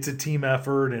saying, "Hey, it's a team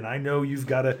effort," and I know you've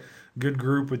got a good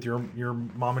group with your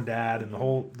mom and dad and the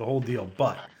whole deal.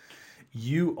 But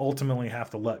you ultimately have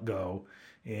to let go,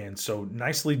 and so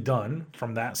nicely done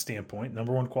from that standpoint.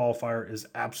 Number one qualifier is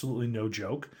absolutely no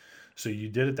joke. So you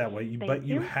did it that way. But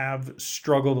you have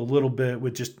struggled a little bit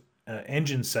with just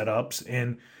engine setups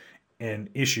and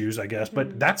issues, I guess.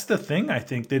 But that's the thing I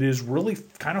think that is really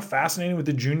kind of fascinating with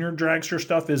the junior dragster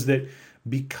stuff is that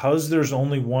because there's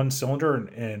only one cylinder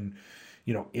and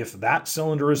if that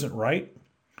cylinder isn't right,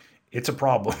 it's a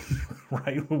problem,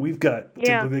 right? We've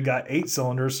typically got 8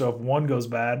 cylinders. So if one goes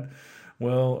bad,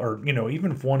 well, or,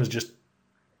 even if one is just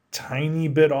tiny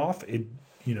bit off, there's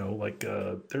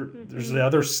the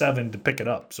other 7 to pick it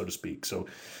up, so to speak. So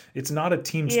it's not a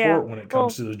team sport when it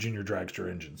comes to the junior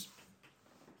dragster engines.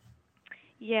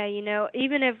 Yeah,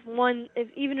 even if one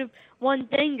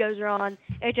thing goes wrong,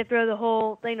 it have to throw the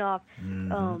whole thing off.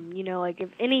 Like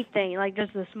if anything, like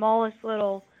just the smallest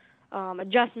little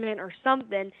adjustment or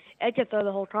something, it could throw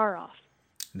the whole car off.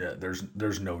 Yeah,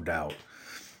 there's no doubt.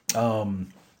 All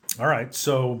right,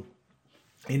 so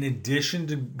in addition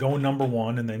to going number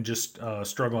 1 and then just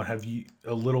struggling, have you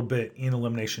a little bit in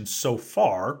elimination so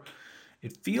far?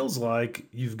 It feels like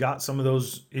you've got some of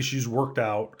those issues worked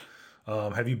out.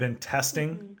 Have you been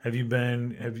testing? Have you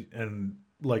kind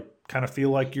of feel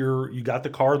like you got the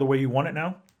car the way you want it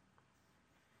now?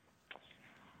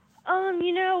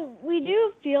 We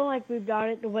do feel like we've got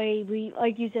it the way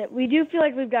like you said, we do feel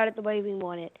like we've got it the way we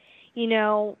want it. We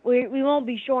won't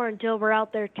be sure until we're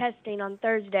out there testing on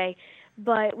Thursday,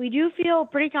 but we do feel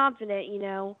pretty confident,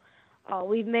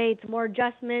 we've made some more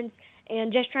adjustments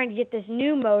and just trying to get this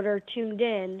new motor tuned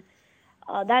in.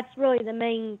 That's really the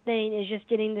main thing is just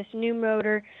getting this new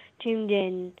motor tuned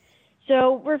in.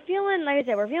 So we're feeling, like I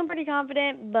said, we're feeling pretty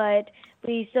confident, but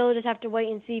we still just have to wait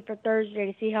and see for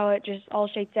Thursday to see how it just all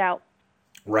shakes out.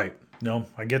 Right. No,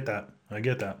 I get that.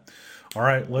 All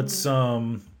right. Let's,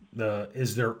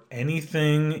 is there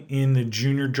anything in the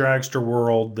junior dragster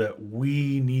world that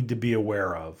we need to be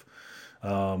aware of?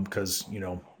 Because,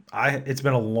 it's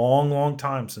been a long, long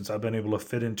time since I've been able to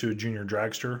fit into a junior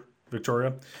dragster,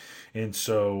 Victoria. And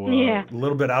so a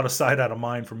little bit out of sight, out of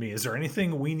mind for me. Is there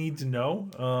anything we need to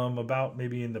know about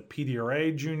maybe in the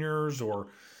PDRA juniors or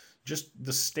just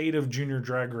the state of junior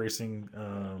drag racing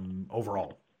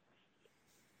overall?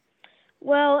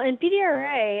 Well, in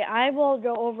PDRA, I will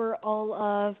go over all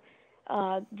of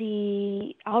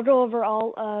the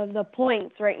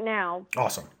points right now.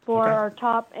 Awesome. For our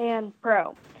top and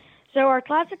pro. So our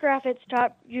Classic Graphics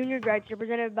Top Junior Dragster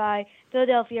presented by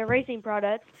Philadelphia Racing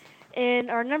Products. In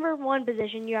our number 1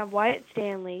 position, you have Wyatt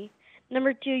Stanley.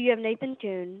 Number 2, you have Nathan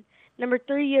Toon. Number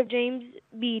 3, you have James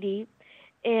Beatty.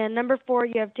 And number 4,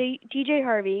 you have TJ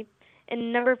Harvey.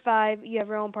 And number 5, you have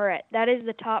Rowan Parrett. That is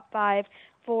the top 5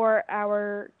 for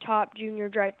our top junior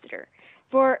dragster.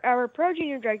 For our pro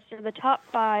junior dragster, the top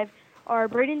 5 are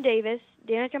Braden Davis,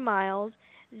 Danica Miles,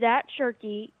 Zach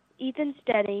Shirky, Ethan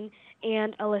Stedding,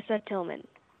 and Alyssa Tillman.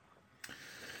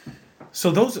 So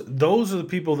those are the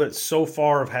people that so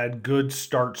far have had good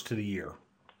starts to the year.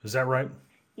 Is that right?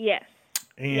 Yes.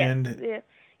 And yes.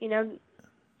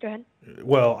 Go ahead.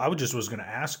 Well, I was going to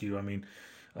ask you. I mean,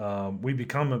 we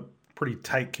become a pretty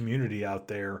tight community out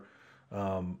there.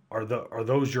 Are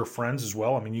those your friends as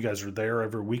well? I mean, you guys are there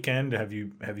every weekend. Have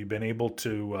you been able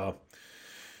to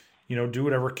do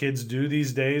whatever kids do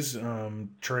these days?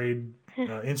 Trade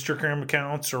Instagram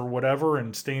accounts or whatever,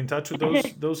 and stay in touch with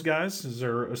those guys. Is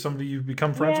there somebody you've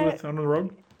become friends with on the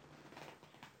road?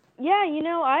 Yeah,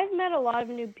 I've met a lot of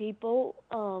new people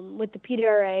with the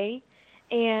PDRA,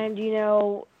 and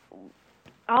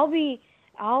I'll be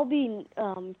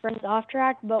friends off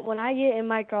track. But when I get in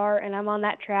my car and I'm on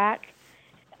that track,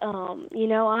 I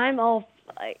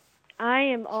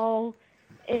am all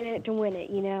in it to win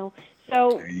it.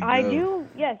 So I do.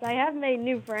 Yes, I have made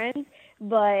new friends,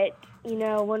 but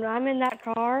when I'm in that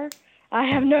car, I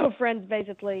have no friends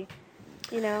basically.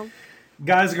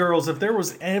 Guys, girls, if there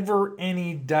was ever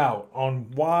any doubt on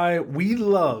why we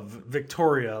love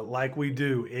Victoria like we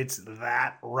do, it's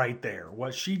that right there.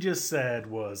 What she just said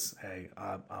was, hey,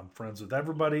 I'm friends with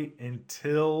everybody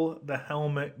until the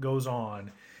helmet goes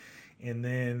on, and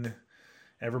then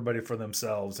everybody for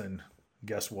themselves. And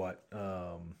guess what?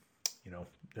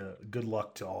 Good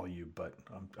luck to all you, but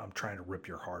I'm trying to rip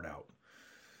your heart out.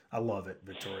 I love it,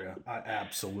 Victoria. I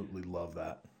absolutely love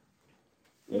that.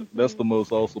 That's the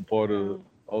most awesome part of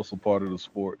the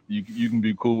sport. You can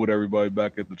be cool with everybody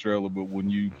back at the trailer, but when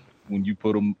you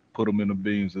put them in the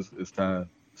beams, it's time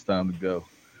to go.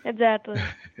 Exactly.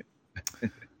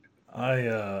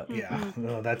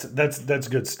 No, that's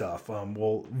good stuff.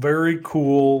 Well, very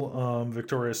cool,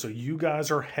 Victoria. So you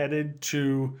guys are headed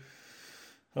to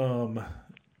the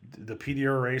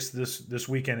PDR race this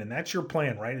weekend, and that's your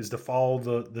plan, right? Is to follow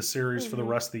the series for the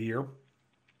rest of the year?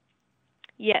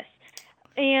 Yes.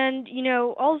 And,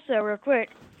 also real quick,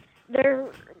 their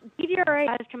PDRA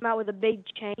has come out with a big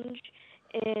change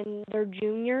in their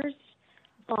juniors.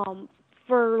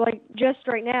 For just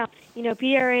right now,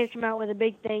 PDRA has come out with a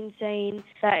big thing saying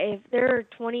that if there are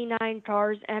 29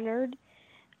 cars entered,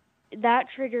 that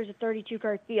triggers a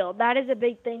 32-car field. That is a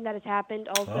big thing that has happened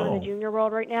also in the junior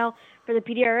world right now for the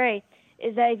PDRA,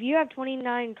 is that if you have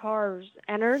 29 cars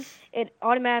entered, it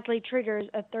automatically triggers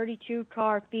a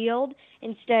 32-car field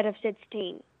instead of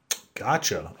 16.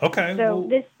 Gotcha. Okay.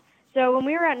 So when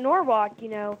we were at Norwalk,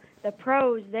 the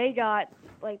pros, they got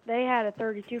they had a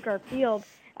 32-car field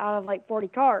out of 40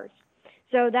 cars.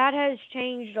 So that has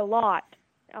changed a lot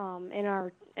in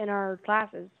our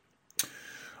classes.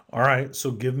 All right,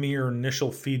 so give me your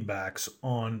initial feedbacks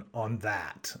on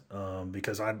that,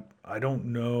 because I don't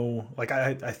know.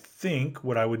 I think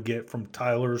what I would get from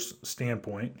Tyler's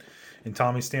standpoint and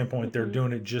Tommy's standpoint, they're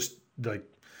doing it just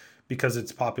because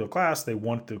it's a popular class. They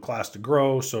want the class to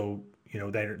grow, so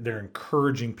they're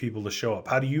encouraging people to show up.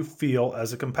 How do you feel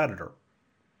as a competitor?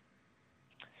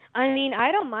 I mean,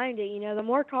 I don't mind it. The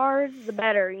more cars, the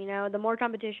better. The more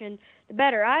competition, the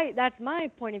better. That's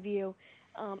my point of view.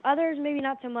 Others maybe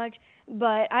not so much,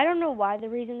 but I don't know why the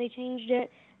reason they changed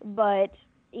it. But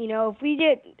if we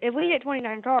get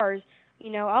 29 cars,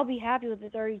 I'll be happy with the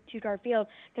 32-car field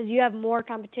because you have more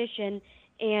competition,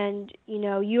 and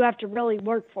you have to really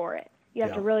work for it. You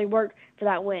have to really work for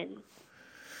that win.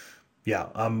 Yeah,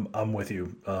 I'm with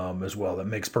you as well. That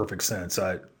makes perfect sense.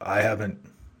 I haven't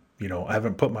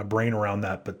put my brain around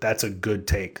that, but that's a good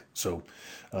take. So,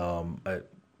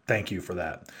 thank you for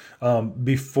that.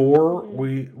 Before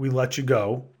we let you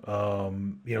go,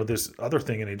 this other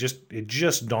thing, and it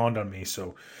just dawned on me.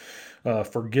 So,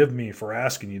 forgive me for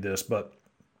asking you this, but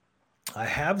I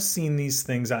have seen these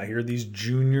things out here, these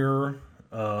junior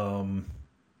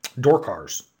door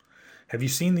cars. Have you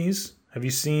seen these? Have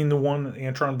you seen the one that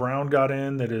Antron Brown got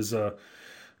in that is a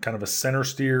kind of a center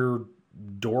steer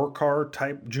door car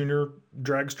type junior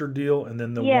dragster deal, and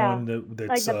then the one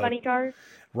that's the funny car?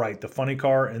 Right, the funny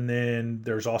car, and then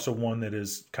there's also one that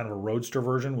is kind of a roadster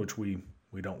version, which we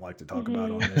don't like to talk about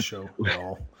on this show at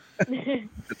all.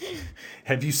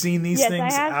 Have you seen these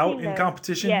things out in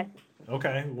competition? Yes.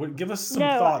 Okay, give us some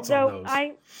thoughts on those.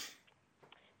 I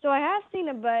have seen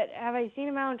them, but have I seen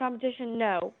them out in competition?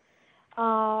 No.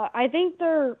 I think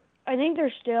they're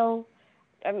still.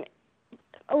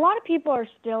 A lot of people are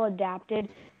still adapted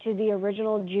to the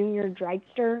original junior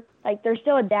dragster. They're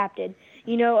still adapted.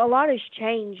 A lot has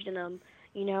changed in them.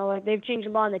 They've changed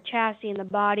a lot in the chassis and the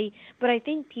body, but I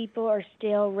think people are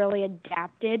still really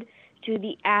adapted to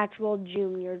the actual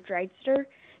junior dragster.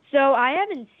 So I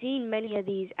haven't seen many of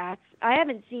these acts. I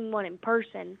haven't seen one in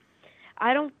person.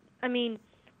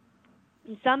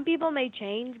 Some people may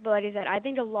change, but like I said, I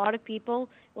think a lot of people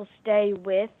will stay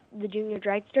with the junior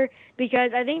dragster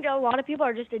because I think a lot of people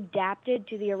are just adapted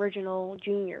to the original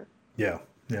junior. Yeah,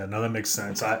 no, that makes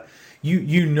sense.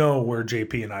 You know where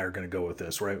JP and I are going to go with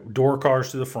this, right? Door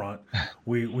cars to the front.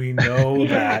 We know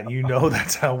that.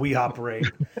 That's how we operate.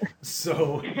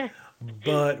 So,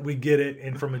 but we get it.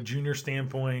 And from a junior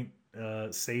standpoint,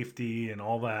 safety and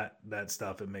all that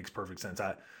stuff, it makes perfect sense.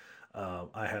 I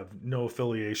have no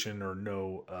affiliation or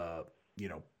no,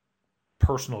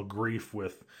 personal grief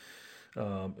with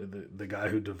the guy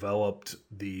who developed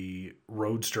the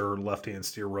Roadster, left-hand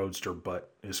steer Roadster.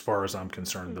 But as far as I'm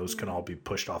concerned, those can all be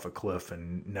pushed off a cliff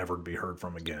and never be heard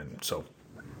from again. So.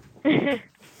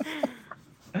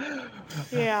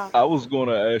 Yeah. I was going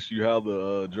to ask you how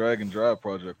the Drag and Drive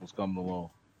project was coming along.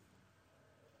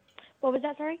 What was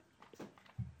that, sorry?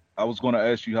 I was going to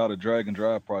ask you how the Drag and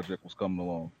Drive project was coming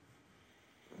along.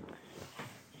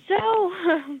 So,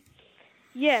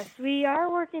 yes, we are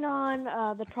working on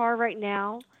the car right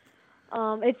now.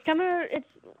 It's coming. It's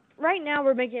right now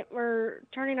we're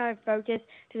turning our focus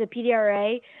to the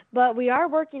PDRA, but we are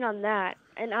working on that,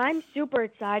 and I'm super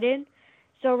excited.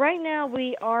 So right now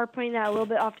we are putting that a little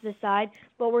bit off to the side,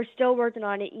 but we're still working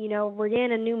on it. We're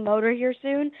getting a new motor here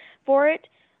soon for it.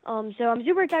 So I'm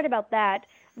super excited about that.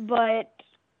 But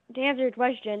to answer your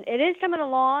question, it is coming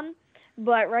along,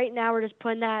 but right now we're just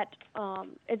putting that.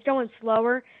 It's going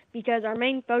slower because our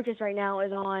main focus right now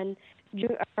is on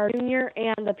our junior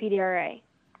and the PDRA.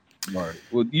 Right.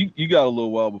 Well, you got a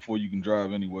little while before you can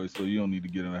drive anyway, so you don't need to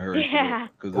get in a hurry. Yeah.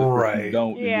 Because Right. if you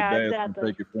don't, then Yeah, your dad's exactly.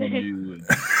 gonna take it from you.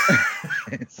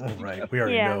 And Right. We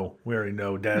already Yeah. know. We already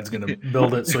know Dad's going to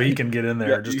build it so he can get in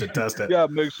there just to test it. You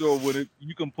gotta make sure when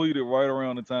you complete it right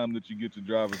around the time that you get your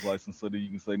driver's license, so that you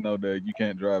can say, "No, Dad, you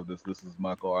can't drive this. This is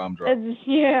my car. I'm driving."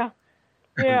 Yeah.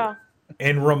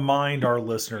 And remind our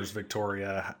listeners,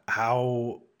 Victoria,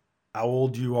 how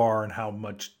old you are and how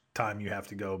much time you have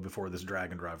to go before this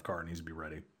drag and drive car needs to be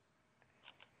ready.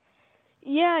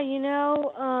 Yeah,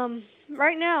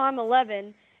 right now I'm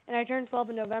 11 and I turned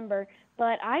 12 in November,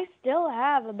 but I still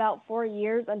have about 4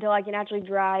 years until I can actually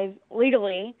drive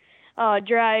legally,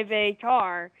 drive a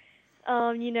car.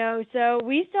 So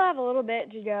we still have a little bit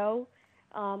to go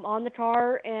on the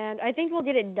car, and I think we'll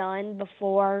get it done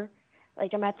before,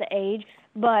 I'm at the age.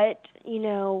 But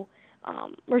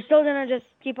we're still gonna just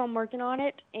keep on working on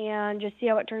it and just see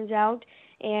how it turns out,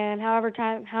 and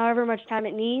however much time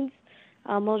it needs,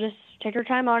 we'll just take our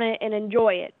time on it and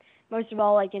enjoy it. Most of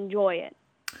all, enjoy it,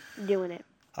 doing it.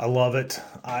 I love it.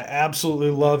 I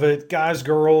absolutely love it. Guys,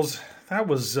 girls, that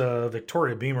was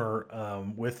Victoria Beamer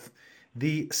with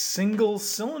the single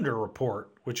cylinder report,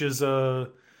 which is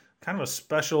a kind of a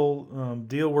special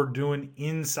deal we're doing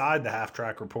inside the half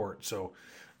track report. So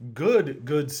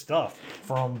good stuff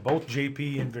from both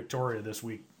JP and Victoria this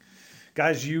week.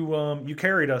 Guys, you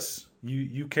carried us.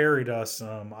 You carried us.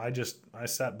 I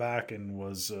sat back and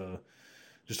was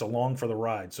just along for the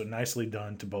ride. So nicely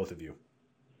done to both of you.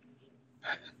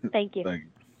 Thank you. Thank you.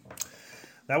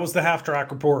 That was the half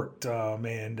track report,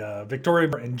 and Victoria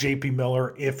and JP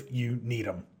Miller, if you need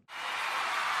them.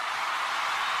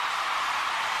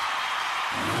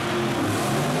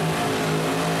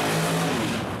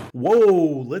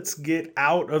 Whoa, let's get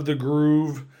out of the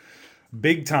groove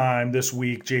big time this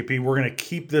week, JP. We're going to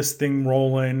keep this thing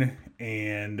rolling,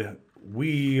 and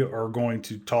we are going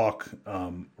to talk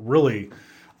really.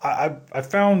 I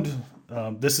found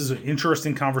this is an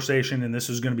interesting conversation, and this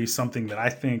is going to be something that I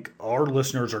think our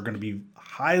listeners are going to be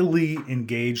highly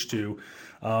engaged to.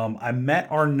 I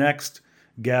met our next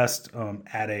guest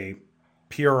at a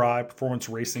PRI, Performance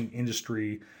Racing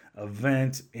Industry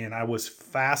event, and I was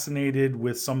fascinated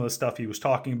with some of the stuff he was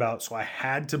talking about, so I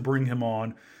had to bring him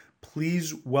on.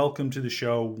 Please welcome to the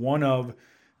show one of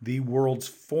the world's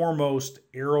foremost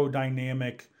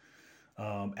aerodynamic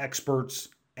experts,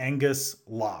 Angus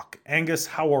Lock. Angus,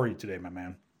 how are you today, my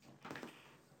man?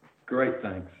 Great,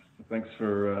 thanks. Thanks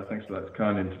for that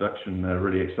kind introduction.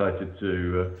 Really excited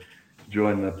to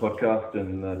join the podcast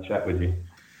and chat with you.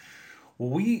 Well,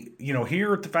 we,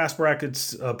 here at the Fast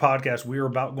Brackets podcast, we are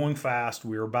about going fast.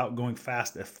 We are about going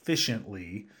fast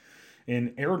efficiently.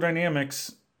 And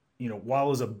aerodynamics,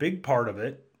 while is a big part of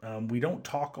it, we don't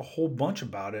talk a whole bunch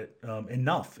about it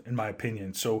enough, in my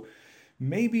opinion. So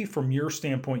maybe from your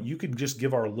standpoint, you could just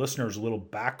give our listeners a little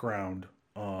background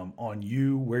on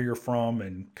you, where you're from,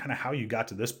 and kind of how you got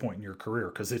to this point in your career,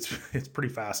 because it's pretty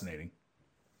fascinating.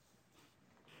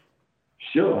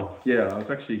 Sure. Yeah, I was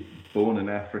actually born in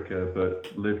Africa,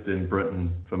 but lived in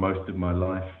Britain for most of my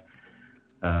life.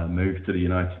 Moved to the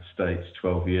United States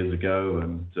 12 years ago,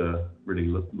 and really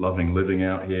loving living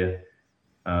out here.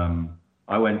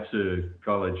 I went to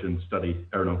college and studied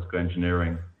aeronautical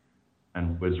engineering,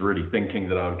 and was really thinking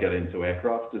that I would get into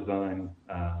aircraft design,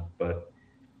 but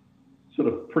sort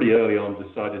of pretty early on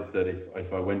decided that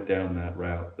if I went down that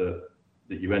route, that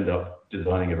you end up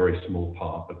designing a very small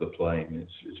part of the plane.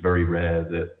 It's very rare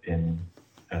that in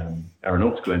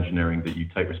aeronautical engineering that you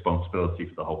take responsibility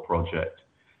for the whole project.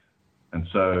 And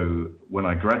so when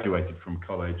I graduated from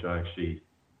college, I actually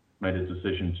made a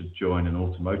decision to join an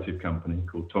automotive company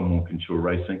called Jr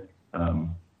Racing,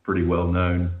 pretty well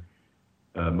known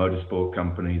motorsport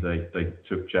company. They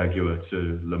took Jaguar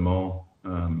to LeMans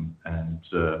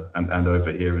and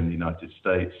over here in the United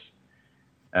States.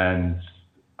 And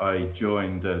I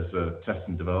joined as a test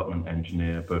and development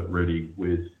engineer, but really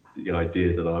with the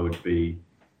idea that I would be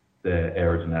their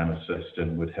aerodynamicist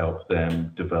and would help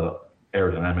them develop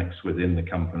aerodynamics within the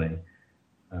company,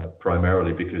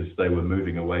 primarily because they were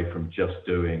moving away from just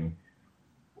doing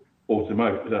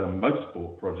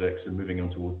motorsport projects and moving on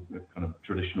to kind of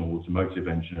traditional automotive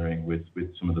engineering with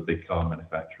some of the big car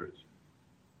manufacturers.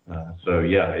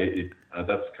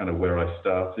 That's kind of where I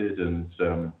started, and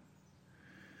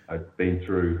I've been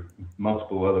through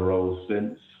multiple other roles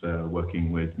since,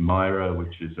 working with IHRA,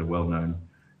 which is a well-known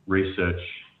research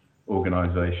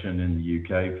organization in the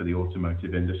UK for the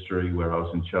automotive industry, where I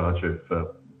was in charge of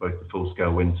both the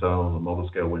full-scale wind tunnel, the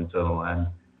model-scale wind tunnel,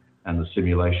 and the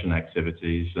simulation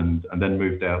activities, and then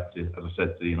moved out, as I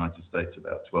said, to the United States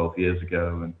about 12 years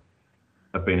ago, and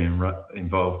I've been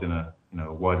involved in a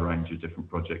wide range of different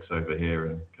projects over here,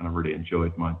 and kind of really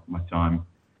enjoyed my time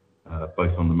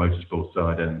both on the motorsport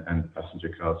side and the passenger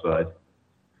car side.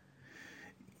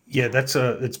 Yeah, that's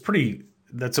a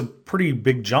pretty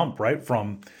big jump, right,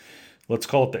 from, let's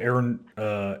call it the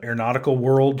aeronautical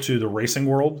world to the racing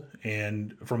world.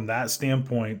 And from that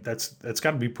standpoint, that's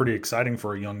got to be pretty exciting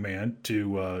for a young man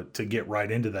to get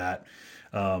right into that.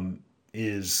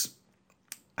 Is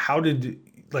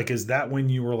that when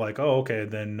you were like, oh, okay,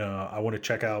 then I want to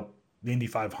check out the Indy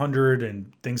 500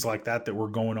 and things like that were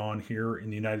going on here in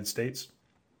the United States?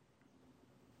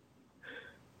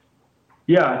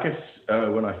 Yeah, I guess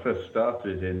when I first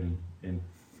started in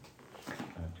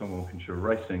Tom Walkinshaw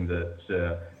racing, that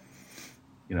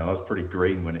I was pretty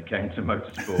green when it came to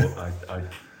motorsport. I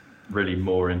really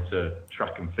more into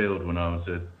track and field when I was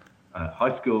at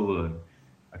high school, and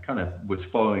I kind of was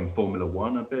following Formula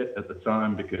One a bit at the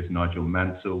time because Nigel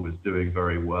Mansell was doing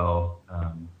very well,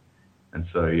 and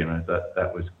so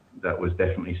that was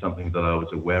definitely something that I was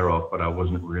aware of, but I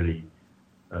wasn't really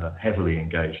heavily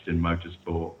engaged in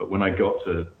motorsport. But when I got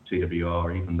to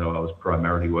TWR, even though I was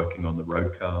primarily working on the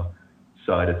road car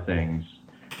side of things,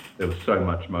 there was so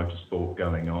much motorsport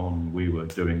going on. We were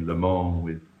doing LeMans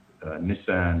with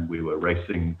Nissan. We were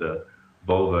racing the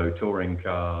Volvo touring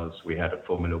cars. We had a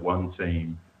Formula One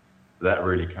team. That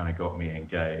really kind of got me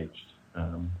engaged.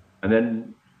 And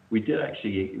then we did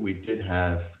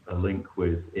have a link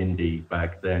with Indy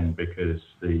back then, because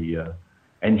the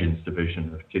engines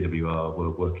division of TWR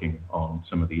were working on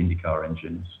some of the IndyCar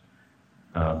engines.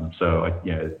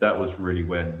 That was really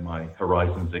when my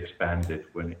horizons expanded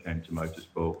when it came to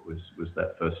motorsport, was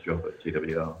that first job at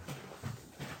TWR.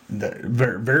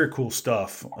 Very, very cool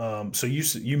stuff. So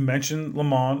you mentioned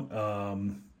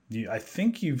LeMans. I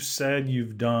think you've said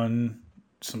you've done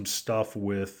some stuff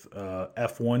with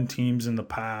F1 teams in the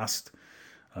past,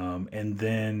 and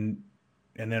then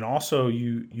also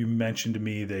you mentioned to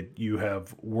me that you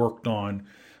have worked on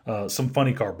some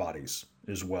funny car bodies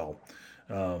as well.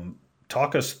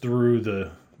 Talk us through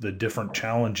the different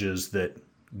challenges that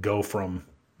go from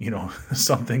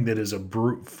something that is a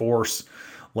brute force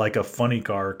like a funny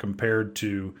car compared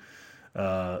to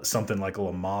something like a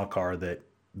LeMans car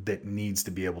that needs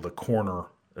to be able to corner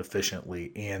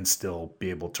efficiently and still be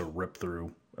able to rip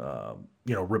through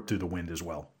the wind as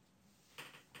well.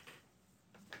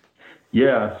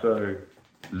 Yeah, so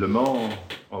Le Mans,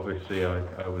 obviously,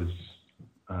 I was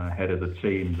head of the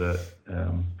team that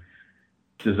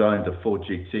designed the Ford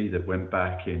GT that went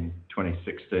back in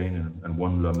 2016 and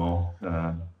won Le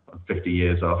Mans 50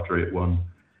 years after it won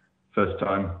first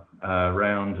time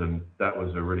round, and that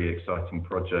was a really exciting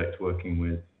project, working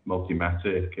with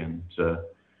Multimatic and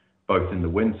both in the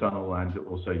wind tunnel and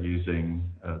also using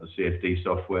the CFD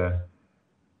software.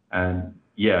 And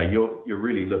yeah, you're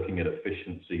really looking at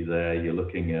efficiency there. You're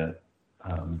looking at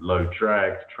low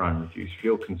drag to try and reduce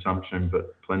fuel consumption,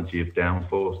 but plenty of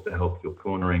downforce to help your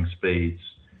cornering speeds.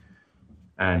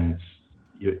 And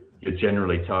you're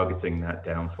generally targeting that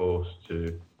downforce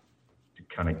to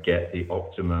kind of get the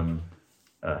optimum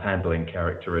handling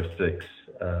characteristics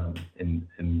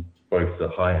in both the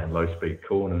high and low speed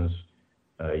corners.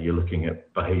 You're looking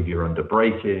at behavior under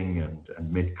braking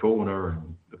and mid corner,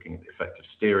 and looking at the effective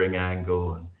steering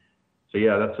angle. And so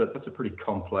yeah, that's a pretty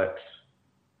complex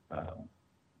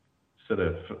sort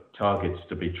of targets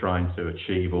to be trying to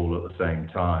achieve all at the same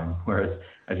time. Whereas,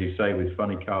 as you say, with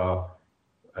funny car,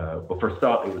 well, for a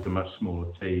start, it was a much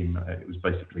smaller team. It was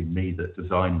basically me that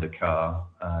designed the car,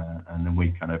 and then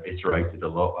we kind of iterated a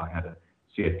lot. I had a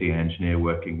CFD engineer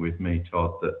working with me,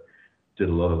 Todd, that did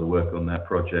a lot of the work on that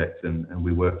project, and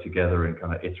we worked together and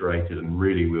kind of iterated, and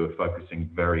really we were focusing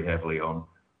very heavily on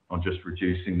just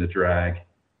reducing the drag.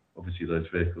 Obviously, those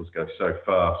vehicles go so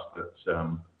fast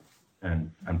that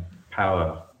and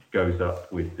power goes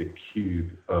up with the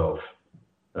cube of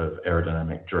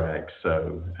aerodynamic drag.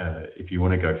 So if you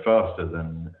want to go faster,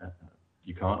 then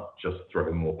you can't just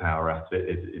throw more power at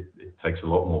it. It takes a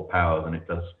lot more power than it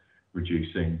does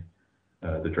reducing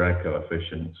the drag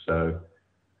coefficient. So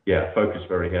yeah, focus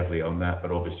very heavily on that, but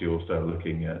obviously also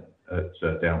looking at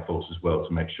downforce as well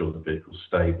to make sure the vehicle's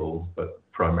stable, but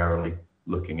primarily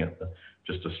looking at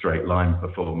just a straight line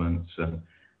performance and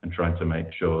trying to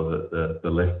make sure that the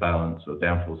lift balance or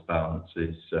downforce balance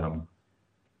is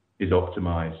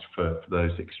optimized for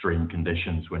those extreme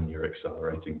conditions when you're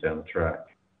accelerating down the track.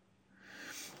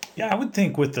 Yeah, I would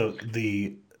think with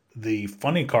the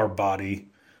funny car body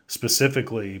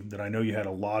specifically that I know you had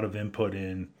a lot of input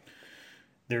in,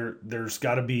 there's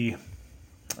got to be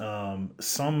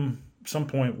some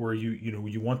point where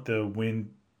you want the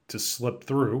wind to slip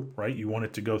through, right? You want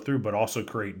it to go through, but also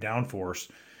create downforce.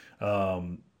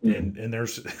 And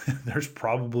there's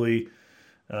probably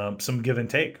some give and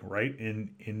take, right?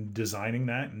 In designing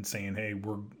that and saying, hey,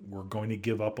 we're going to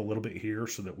give up a little bit here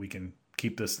so that we can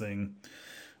keep this thing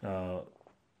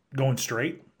going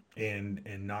straight and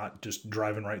not just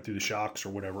driving right through the shocks or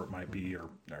whatever it might be, or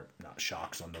not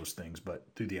shocks on those things, but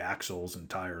through the axles and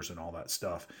tires and all that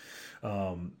stuff.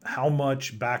 How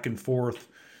much back and forth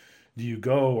do you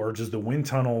go, or does the wind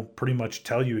tunnel pretty much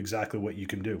tell you exactly what you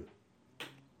can do?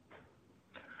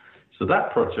 So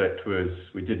that project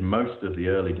we did most of the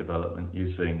early development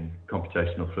using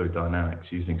computational fluid dynamics,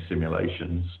 using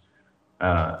simulations.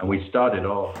 And we started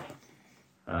off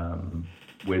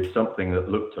with something that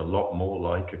looked a lot more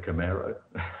like a Camaro.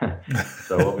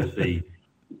 So obviously,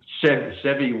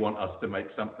 Chevy want us to make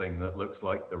something that looks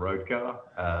like the road car,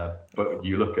 but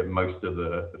you look at most of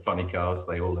the funny cars,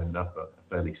 they all end up a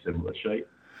fairly similar shape.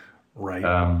 Right.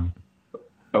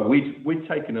 But we'd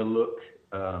taken a look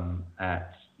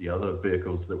at the other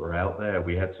vehicles that were out there.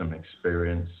 We had some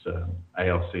experience.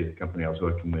 ALC, the company I was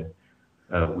working with,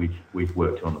 we've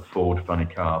worked on a Ford funny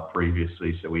car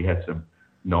previously, so we had some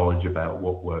knowledge about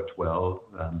what worked well.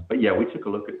 But yeah, we took a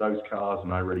look at those cars,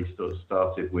 and I really sort of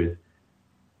started with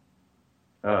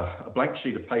a blank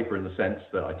sheet of paper, in the sense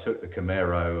that I took the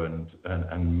Camaro and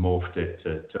morphed it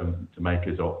to make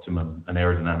as optimum an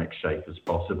aerodynamic shape as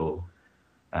possible.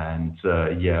 And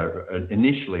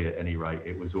initially at any rate,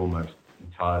 it was almost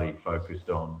entirely focused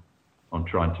on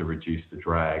trying to reduce the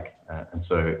drag. And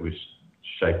so it was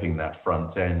shaping that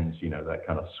front end, that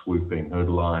kind of swooping hood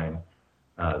line,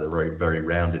 the very, very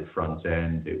rounded front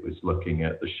end. It was looking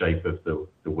at the shape of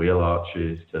the wheel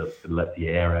arches to let the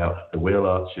air out of the wheel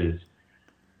arches,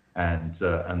 and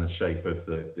the shape of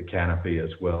the canopy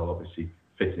as well, obviously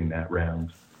fitting that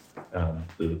round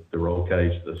the roll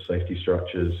cage, the safety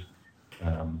structures.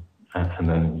 And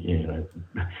then,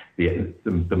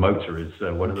 the motor is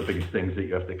one of the biggest things that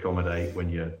you have to accommodate when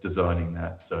you're designing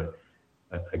that. So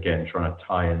again, trying to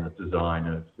tie in the design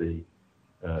of the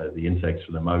intakes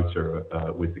for the motor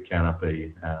with the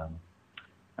canopy.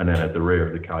 And then at the rear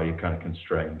of the car, you're kind of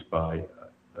constrained by,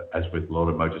 as with a lot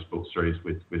of motorsport series,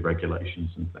 with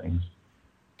regulations and things.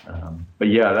 But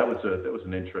yeah, that was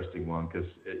an interesting one, because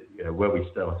where we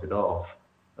started off,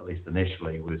 at least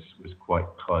initially, was quite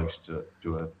close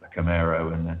to a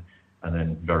Camaro, and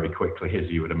then very quickly, as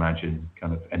you would imagine,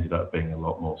 kind of ended up being a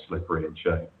lot more slippery in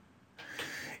shape.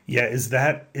 Yeah, is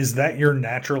that your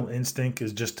natural instinct?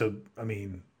 Is just to,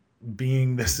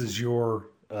 being this is your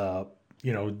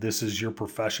this is your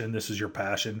profession, this is your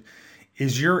passion.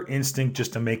 Is your instinct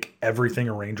just to make everything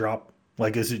a raindrop?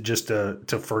 Like, is it just to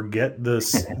forget the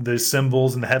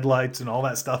symbols and the headlights and all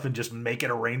that stuff and just make it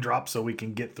a raindrop so we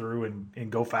can get through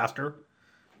and go faster?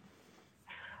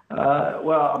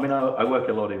 Well, I work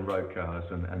a lot in road cars,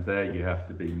 and there you have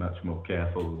to be much more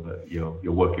careful that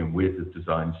you're working with the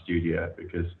design studio,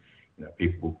 because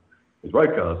people with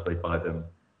road cars, they buy them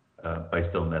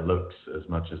based on their looks as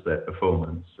much as their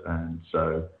performance, and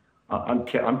so I'm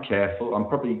careful. I'm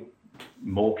probably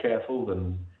more careful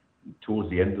than towards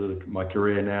the end of my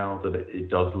career now, that it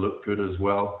does look good as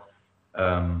well.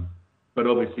 But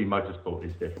obviously motorsport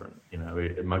is different.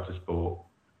 Motorsport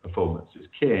performance is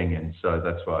king, and so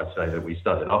that's why I say that we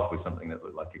started off with something that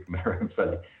looked like a Camaro and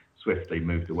fairly swiftly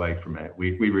moved away from it.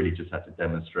 We really just had to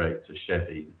demonstrate to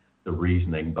Chevy the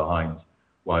reasoning behind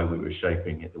why we were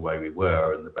shaping it the way we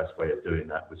were, and the best way of doing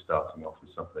that was starting off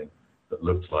with something that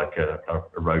looked like a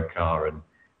road car, and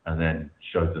then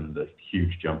showed them the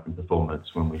huge jump in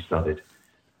performance when we started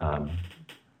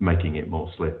making it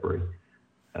more slippery.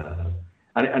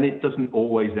 And it doesn't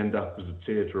always end up as a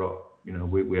teardrop.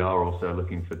 We are also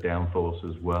looking for downforce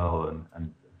as well,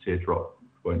 and teardrop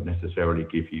won't necessarily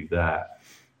give you that.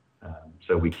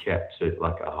 So we kept it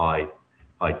like a high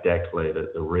deck lid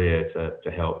at the rear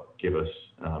to help give us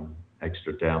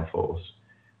extra downforce,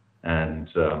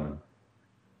 and kind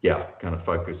of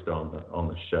focused on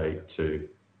the shape to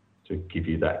give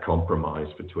you that compromise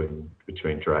between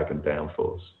drag and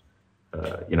downforce.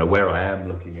 where I am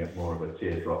looking at more of a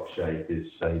teardrop shape is,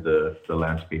 say, the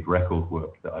land speed record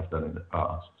work that I've done in the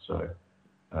past. So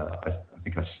I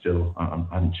think I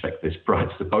haven't checked this prior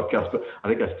to the podcast, but I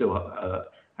think I still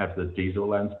have the diesel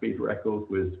land speed record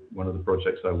with one of the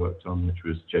projects I worked on, which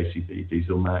was JCB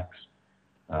Diesel Max.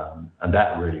 And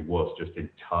that really was just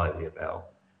entirely about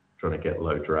trying to get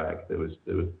low drag. There was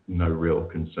no real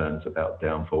concerns about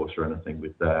downforce or anything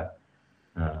with that,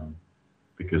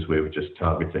 because we were just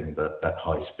targeting that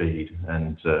high speed.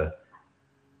 And so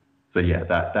yeah,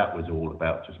 that was all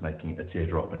about just making it a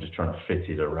teardrop and just trying to fit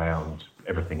it around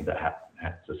everything that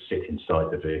had to sit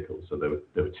inside the vehicle. So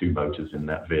there were two motors in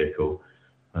that vehicle,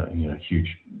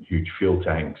 huge fuel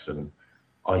tanks and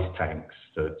ice tanks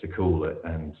to cool it,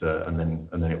 and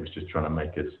then it was just trying to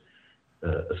make as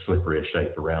slippery a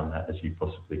shape around that as you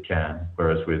possibly can.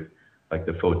 Whereas with like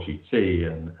the Ford GT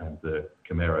and the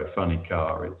Camaro funny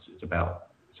car, it's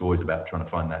always about trying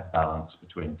to find that balance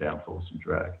between downforce and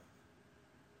drag.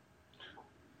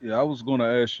 Yeah, I was going to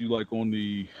ask you, like on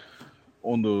the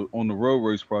road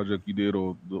race project you did,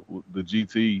 or the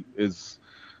GT,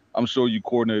 I'm sure you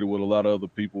coordinated with a lot of other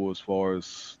people as far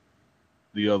as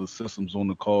the other systems on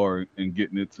the car and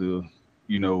getting it to,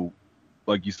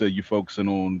 like you said, you're focusing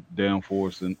on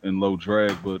downforce and low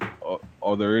drag, but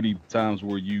are there any times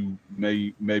where you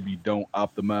maybe don't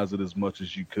optimize it as much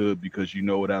as you could because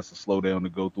it has to slow down to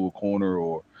go through a corner,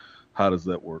 or how does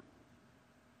that work?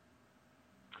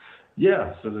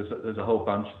 Yeah, so there's a whole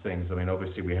bunch of things. I mean,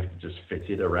 obviously we have to just fit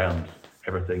it around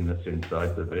everything that's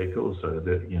inside the vehicle. So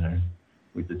that,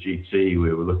 with the GT,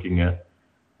 we were looking at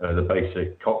the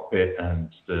basic cockpit and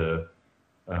the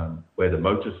where the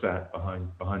motor sat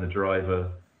behind the driver,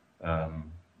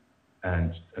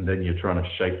 and then you're trying to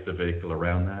shape the vehicle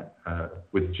around that.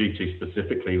 With GT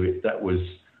specifically, that was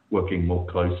working more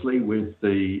closely with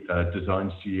the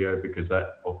design studio, because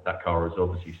that car is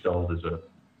obviously sold as a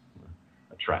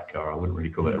track car. I wouldn't really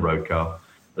call it a road car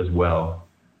as well.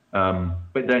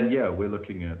 But then, yeah, we're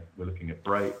looking at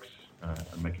brakes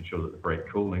and making sure that the brake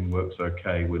cooling works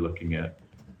okay. We're looking at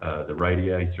the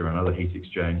radiator and other heat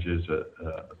exchangers at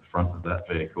the front of that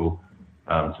vehicle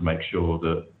to make sure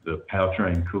that the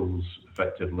powertrain cools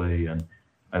effectively. And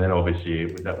then obviously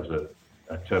that was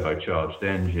a turbocharged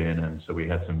engine, and so we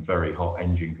had some very hot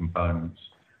engine components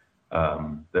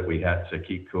that we had to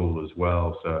keep cool as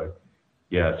well. So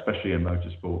yeah, especially in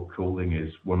motorsport, cooling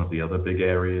is one of the other big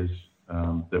areas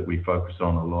that we focus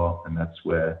on a lot, and that's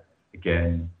where,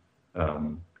 again,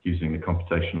 using the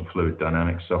computational fluid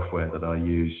dynamics software that I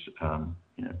use, I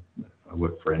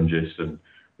work for Angus, and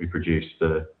we produce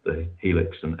the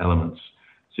Helix and Elements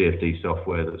CFD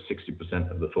software that 60%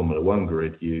 of the Formula One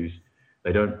grid use.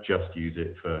 They don't just use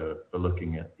it for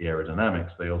looking at the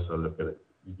aerodynamics, they also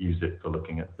use it for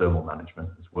looking at thermal management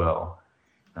as well.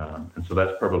 And so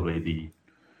that's probably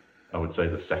I would say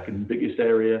the second biggest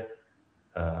area.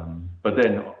 But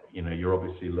then, you're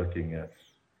obviously looking at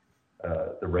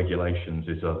the regulations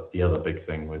is the other big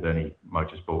thing with any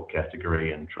motorsport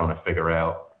category, and trying to figure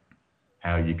out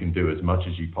how you can do as much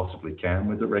as you possibly can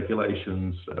with the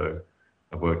regulations. So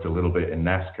I've worked a little bit in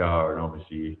NASCAR, and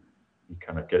obviously you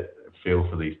kind of get a feel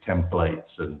for these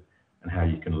templates and how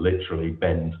you can literally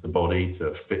bend the body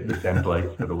to fit the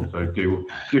templates, but also do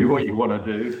what you want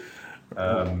to do.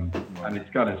 And it's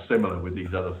kind of similar with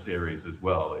these other series as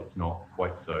well. It's not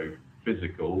quite so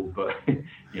physical, but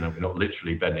we're not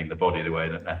literally bending the body the way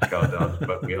that NASCAR does,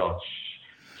 but we are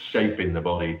shaping the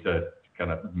body to kind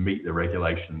of meet the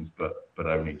regulations, but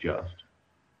only just.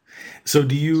 So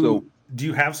do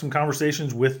you have some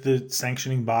conversations with the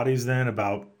sanctioning bodies then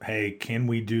about, hey, can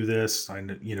we do this?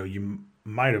 You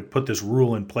might have put this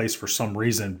rule in place for some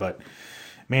reason, but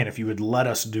man, if you would let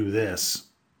us do this,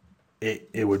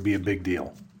 it would be a big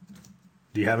deal.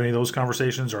 Do you have any of those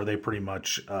conversations, or are they pretty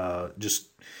much just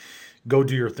go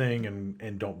do your thing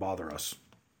and don't bother us?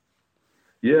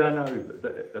 Yeah, no,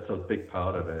 that's a big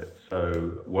part of it.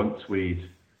 So once with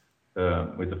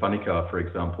the funny car, for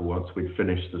example, once we'd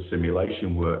finished the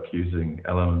simulation work using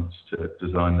Elements to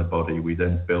design the body, we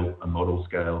then built a model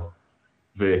scale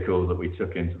vehicle that we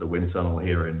took into the wind tunnel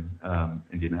here in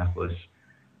Indianapolis,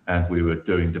 and we were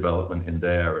doing development in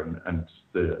there, and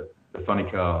the funny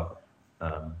car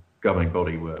governing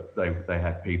body work, they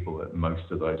had people at most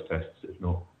of those tests, if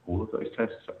not all of those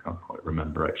tests. I can't quite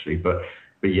remember actually, but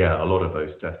yeah, a lot of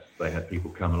those tests, they had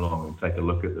people come along and take a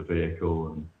look at the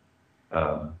vehicle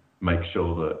and make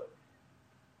sure that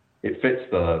it fits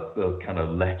the kind of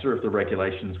letter of the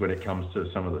regulations when it comes to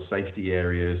some of the safety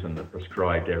areas and the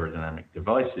prescribed aerodynamic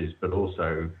devices, but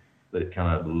also that it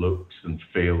kind of looks and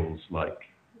feels like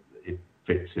it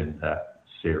fits in that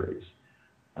series.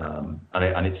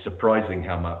 And it's surprising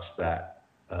how much that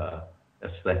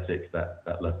aesthetic,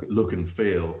 that look and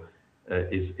feel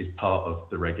is part of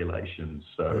the regulations.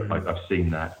 So I've seen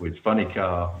that with Funny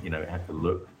Car. It had to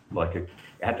look like it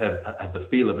had to have the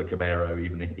feel of a Camaro,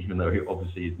 even though it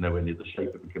obviously is nowhere near the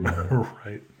shape of a Camaro.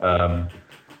 Right.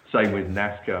 Same with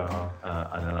NASCAR,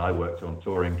 and then I worked on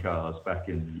touring cars back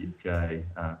in the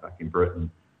UK, back in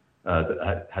Britain,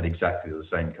 that had exactly the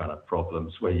same kind of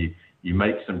problems, where you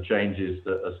make some changes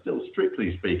that are still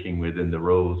strictly speaking within the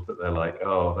rules, but they're like,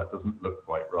 oh, that doesn't look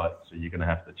quite right, so you're going to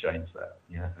have to change that.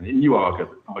 Yeah, and you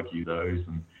argue those,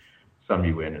 and some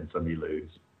you win and some you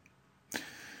lose.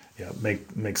 Yeah,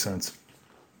 makes sense.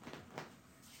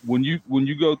 When you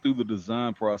go through the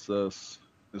design process,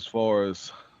 as far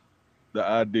as the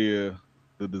idea,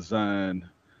 the design,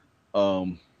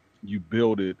 you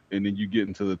build it, and then you get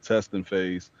into the testing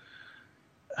phase.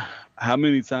 How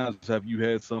many times have you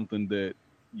had something that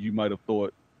you might have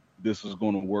thought this is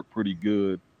going to work pretty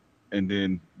good, and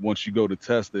then once you go to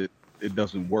test it, it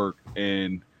doesn't work?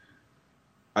 And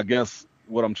I guess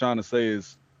what I'm trying to say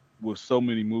is, with so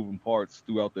many moving parts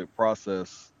throughout that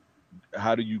process,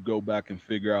 how do you go back and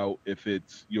figure out if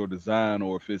it's your design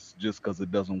or if it's just because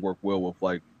it doesn't work well with,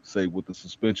 like, say, what the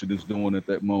suspension is doing at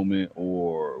that moment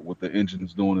or what the engine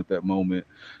is doing at that moment?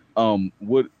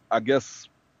 What, I guess,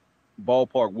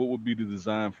 ballpark, what would be the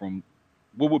design from,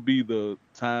 what would be the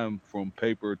time from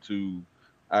paper to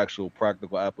actual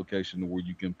practical application where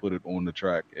you can put it on the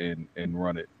track and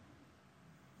run it?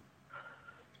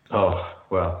 Oh,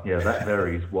 well, yeah, that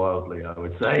varies wildly, I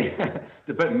would say,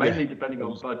 mainly depending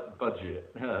on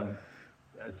budget.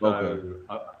 So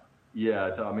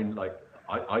I mean, like,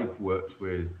 I've worked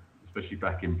with, especially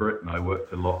back in Britain, I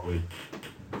worked a lot with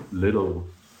little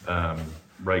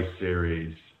race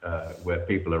series where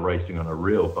people are racing on a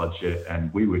real budget,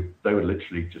 and they would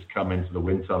literally just come into the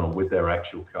wind tunnel with their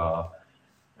actual car.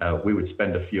 We would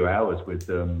spend a few hours with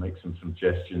them, make some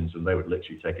suggestions, and they would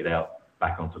literally take it out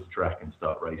back onto the track and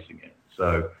start racing it.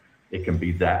 So it can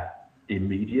be that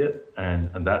immediate,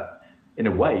 and that in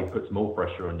a way puts more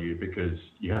pressure on you, because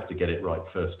you have to get it right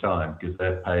first time, because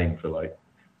they're paying for like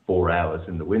 4 hours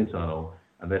in the wind tunnel,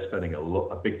 and they're spending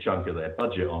a big chunk of their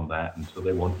budget on that, and so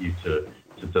they want you to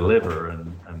deliver,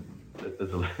 and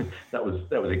that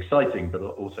was exciting, but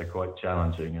also quite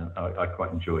challenging, and I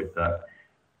quite enjoyed that.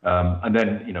 And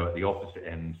then, at the opposite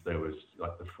end, there was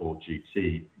like the Ford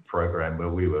GT program, where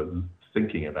we were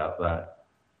thinking about that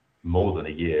more than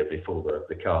a year before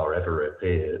the car ever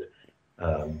appeared,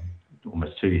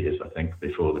 almost 2 years, I think,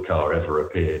 before the car ever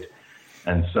appeared.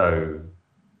 And so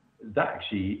that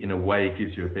actually, in a way,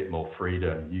 gives you a bit more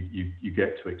freedom. You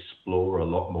get to explore a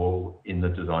lot more in the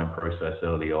design process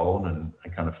early on,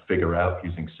 and kind of figure out,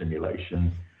 using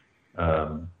simulation,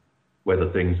 whether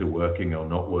things are working or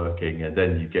not working. And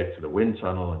then you get to the wind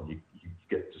tunnel, and you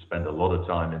get to spend a lot of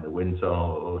time in the wind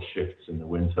tunnel, a lot of shifts in the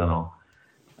wind tunnel,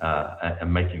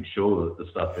 and making sure that the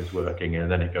stuff is working. And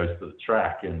then it goes to the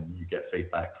track, and you get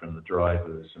feedback from the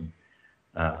drivers.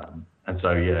 And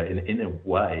so, yeah, in a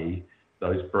way,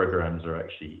 those programs are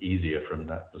actually easier from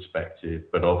that perspective.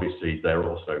 But obviously, they're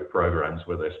also programs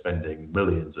where they're spending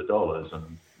millions of dollars,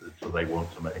 and so they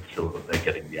want to make sure that they're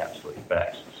getting the absolute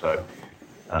best. So,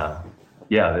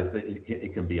 yeah,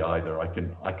 it can be either. I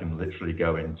can literally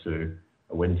go into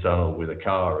a wind tunnel with a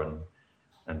car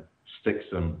and stick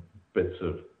some bits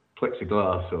of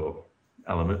plexiglass or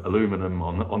aluminum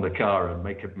on the car and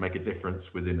make a difference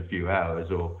within a few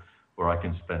hours, or I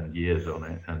can spend years on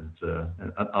it. And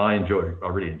I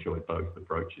really enjoy both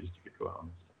approaches, to be quite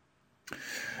honest.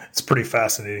 It's pretty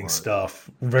fascinating stuff.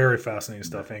 Very fascinating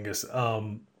stuff, Angus.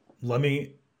 Let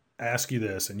me ask you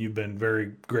this, and you've been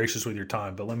very gracious with your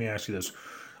time, but let me ask you this.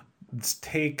 Let's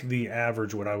take the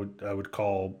average, what I would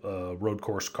call a road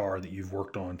course car that you've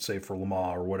worked on, say for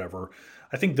LeMans or whatever.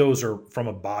 I think those are, from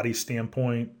a body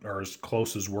standpoint, are as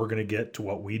close as we're going to get to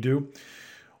what we do.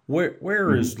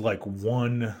 Where is like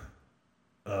one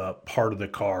part of the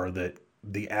car that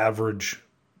the average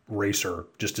racer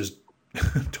just is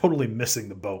totally missing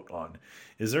the boat on?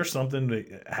 Is there something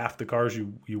that half the cars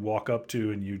you walk up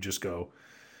to and you just go,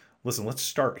 listen, let's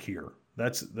start here?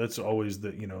 That's always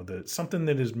the something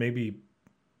that is maybe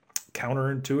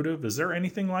counterintuitive. Is there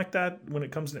anything like that when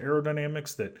it comes to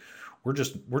aerodynamics that we're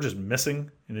just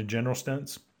missing in a general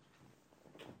sense?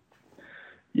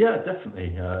 Yeah,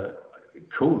 definitely.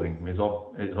 Cooling is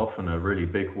often a really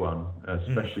big one,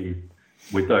 especially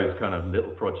with those kind of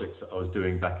little projects that I was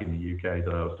doing back in the UK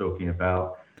that I was talking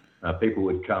about. People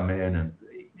would come in and,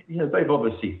 they've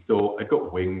obviously thought they've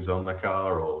got wings on the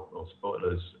car or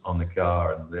spoilers on the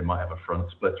car, and they might have a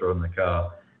front splitter on the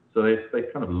car. So they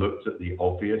kind of looked at the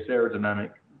obvious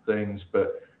aerodynamic things,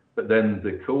 but then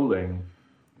the cooling,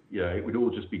 it would all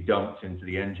just be dumped into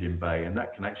the engine bay, and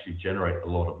that can actually generate a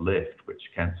lot of lift, which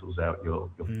cancels out your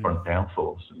front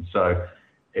downforce. And so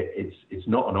it's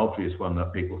not an obvious one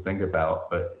that people think about,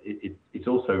 but it's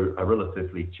also a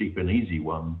relatively cheap and easy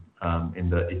one, in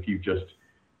that if you just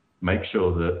make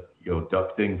sure that you're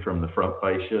ducting from the front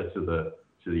fascia to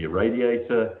the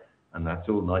radiator, and that's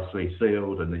all nicely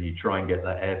sealed, and then you try and get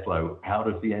that airflow out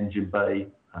of the engine bay,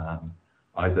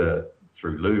 either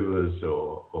through louvers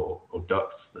or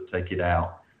ducts that take it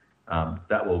out,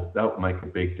 that will make a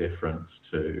big difference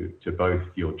to both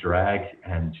your drag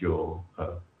and your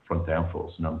front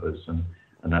downforce numbers, and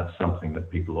that's something that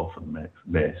people often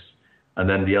miss. And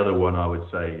then the other one I would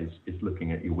say is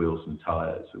looking at your wheels and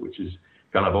tires, which is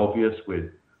kind of obvious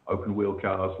with open wheel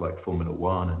cars like Formula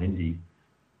One and Indy,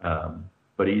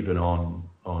 but even on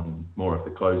more of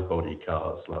the closed body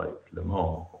cars like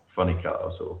LeMans, funny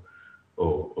cars,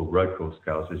 or road course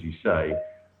cars, as you say,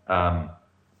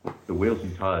 the wheels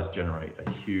and tires generate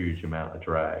a huge amount of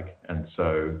drag, and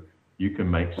so you can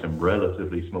make some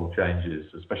relatively small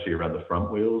changes, especially around the front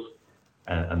wheels,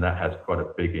 and that has quite a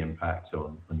big impact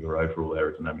on your overall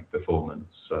aerodynamic performance.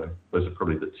 So those are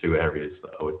probably the two areas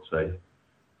that I would say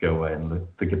go away and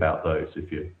think about those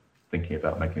if you're thinking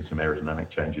about making some aerodynamic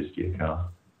changes to your car.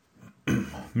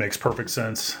 Makes perfect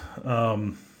sense.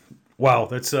 Wow,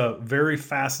 that's very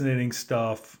fascinating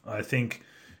stuff. I think,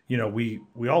 we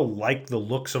all like the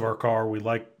looks of our car. We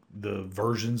like the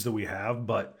versions that we have,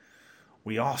 but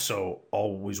we also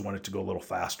always want it to go a little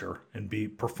faster and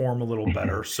perform a little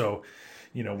better. So,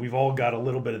 we've all got a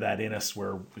little bit of that in us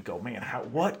where we go, man,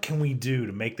 what can we do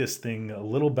to make this thing a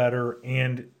little better?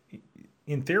 And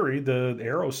in theory, the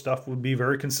aero stuff would be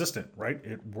very consistent, right?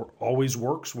 It always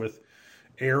works with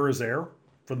air as air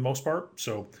for the most part.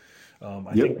 So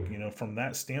I think, from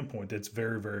that standpoint, that's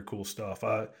very, very cool stuff.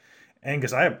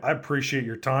 Angus, I appreciate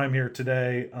your time here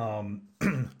today.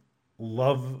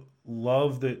 Love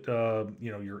that,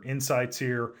 your insights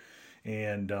here,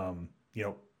 and,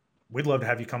 we'd love to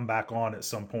have you come back on at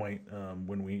some point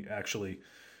when we actually,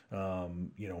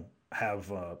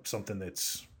 have something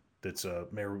that's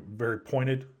very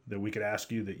pointed that we could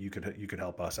ask you that you could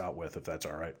help us out with, if that's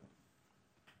all right.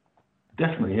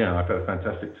 Definitely, yeah. I've had a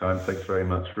fantastic time. Thanks very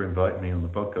much for inviting me on the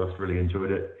podcast. Really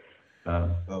enjoyed it.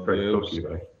 Great to talk to you,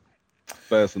 buddy.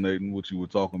 Fascinating what you were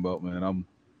talking about, man.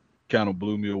 Kind of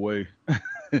blew me away.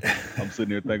 I'm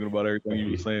sitting here thinking about everything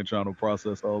you were saying, trying to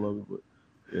process all of it. But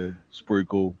yeah, it's pretty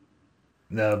cool.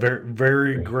 No, very,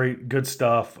 very great, good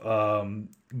stuff.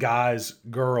 Guys,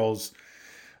 girls,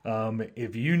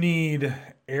 if you need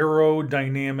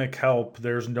aerodynamic help,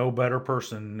 there's no better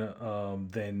person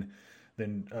than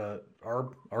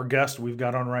our guest we've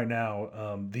got on right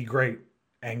now, the great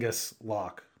Angus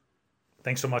Lock.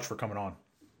 Thanks so much for coming on.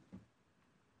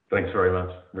 Thanks very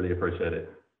much. Really appreciate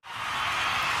it.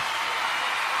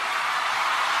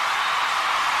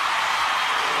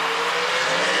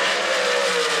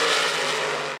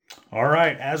 All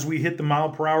right, as we hit the mile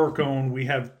per hour cone, we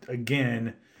have,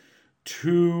 again,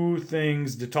 two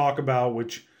things to talk about,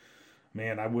 which,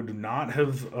 man, I would not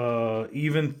have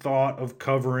even thought of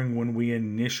covering when we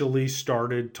initially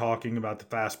started talking about the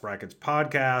Fast Brackets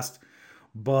podcast.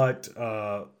 But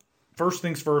first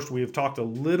things first, we have talked a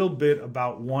little bit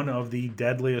about one of the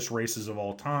deadliest races of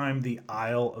all time, the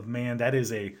Isle of Man. That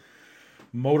is a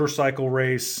motorcycle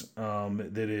race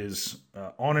that is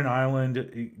on an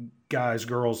island. Guys,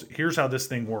 girls, here's how this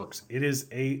thing works. It is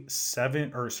a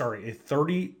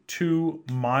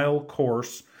 32-mile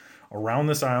course around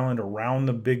this island, around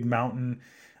the big mountain,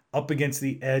 up against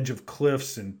the edge of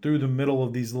cliffs and through the middle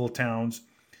of these little towns.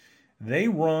 They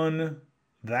run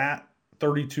that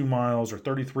 32 miles or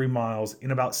 33 miles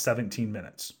in about 17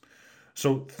 minutes.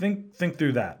 So think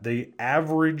through that. The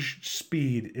average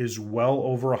speed is well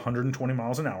over 120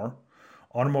 miles an hour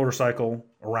on a motorcycle,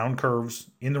 around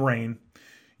curves, in the rain,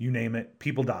 you name it,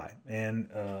 people die. And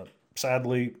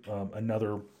sadly,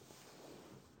 another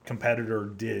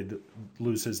competitor did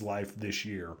lose his life this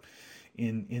year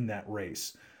in that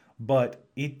race. But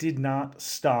it did not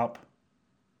stop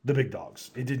the big dogs.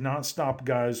 It did not stop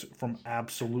guys from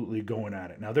absolutely going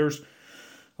at it. Now, there's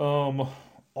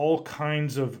all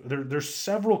kinds of, there's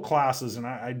several classes, and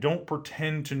I don't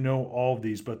pretend to know all of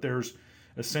these, but there's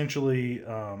essentially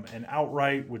an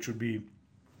outright, which would be,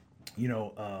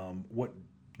 what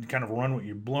you kind of run what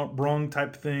you brung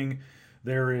type thing.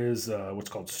 There is what's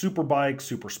called super bike,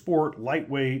 super sport,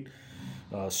 lightweight,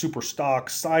 super stock,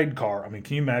 sidecar. I mean,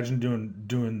 can you imagine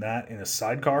doing that in a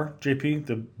sidecar,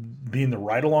 JP? Being the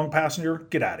ride along passenger?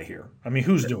 Get out of here. I mean,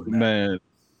 who's doing that? Man,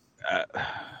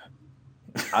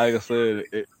 like I said,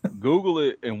 Google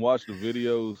it and watch the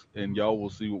videos, and y'all will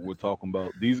see what we're talking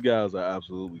about. These guys are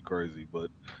absolutely crazy, but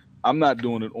I'm not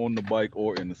doing it on the bike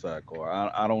or in the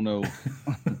sidecar. I don't know.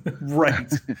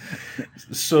 Right.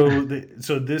 So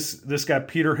this guy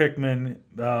Peter Hickman,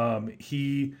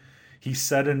 he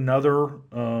set another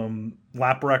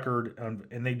lap record,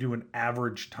 and they do an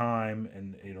average time,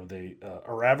 and they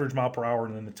or average mile per hour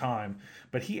and then the time.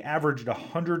 But he averaged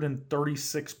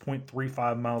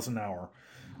 136.35 miles an hour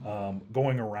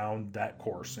going around that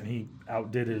course, and he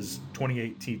outdid his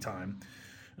 28 tee time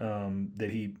that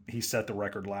he set the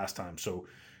record last time. So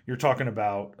you're talking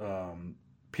about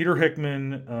Peter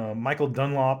Hickman. Michael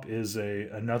Dunlop is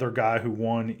another guy who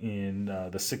won in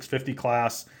the 650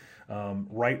 class,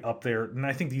 right up there. And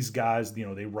I think these guys,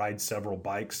 they ride several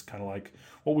bikes, kind of like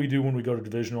what we do when we go to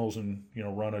divisionals and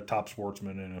run a top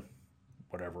sportsman and a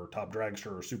top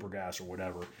dragster or super gas or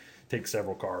whatever, take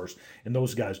several cars, and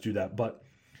those guys do that. But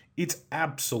it's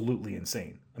absolutely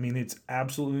insane. I mean, it's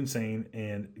absolutely insane.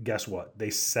 And guess what? They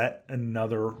set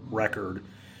another record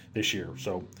this year.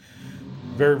 So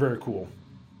very, very cool.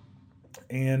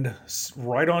 And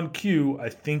right on cue, I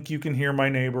think you can hear my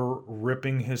neighbor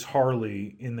ripping his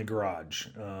Harley in the garage.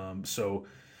 So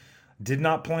did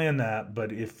not plan that,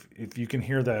 but if you can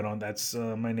hear that that's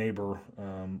my neighbor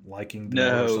liking the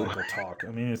motorcycle talk.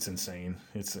 I mean, it's insane.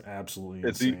 It's absolutely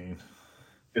insane.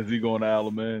 Is he going to Isle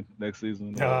of Man next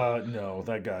season? No,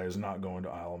 that guy is not going to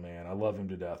Isle of Man. I love him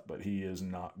to death, but he is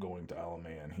not going to Isle of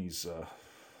Man. He's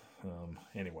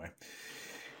anyway.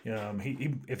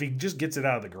 If he just gets it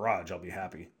out of the garage, I'll be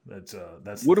happy. That's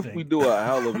what if we do an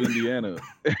Isle of Indiana?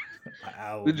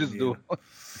 We just do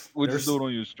it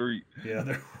on your street.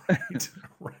 Yeah,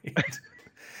 right.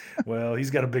 Well,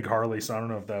 he's got a big Harley, so I don't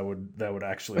know if that would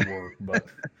actually work. But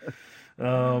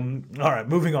all right,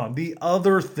 moving on. The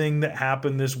other thing that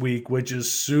happened this week, which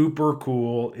is super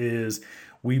cool, is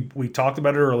we talked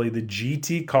about it early. The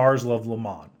GT cars love Le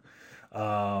Mans.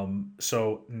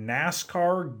 So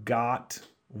NASCAR got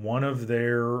one of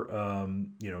their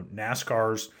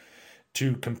NASCARs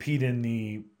to compete in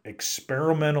the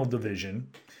experimental division,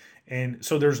 and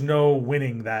so there's no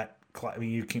winning that. I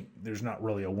mean, there's not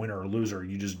really a winner or loser.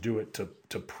 You just do it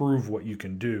to prove what you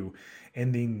can do.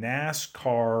 And the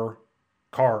NASCAR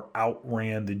car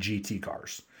outran the GT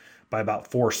cars by about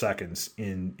 4 seconds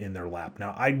in their lap.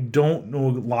 Now, I don't know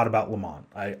a lot about Le Mans.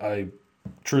 I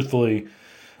truthfully,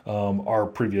 our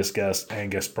previous guest,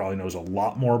 Angus, probably knows a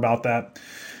lot more about that.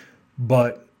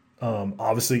 But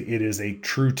obviously, it is a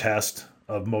true test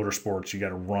of motorsports. You got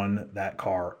to run that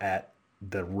car at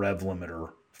the rev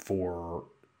limiter for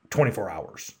 24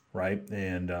 hours, right?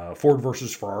 And Ford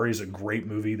versus Ferrari is a great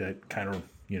movie that kind of,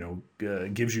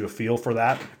 gives you a feel for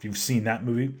that if you've seen that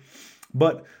movie.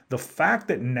 But the fact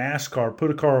that NASCAR put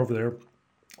a car over there,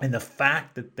 and the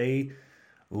fact that they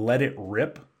let it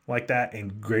rip like that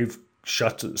and gave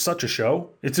such a show,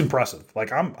 it's impressive.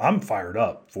 Like I'm fired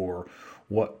up for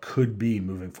what could be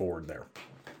moving forward there.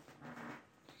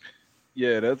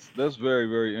 Yeah, that's very,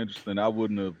 very interesting. I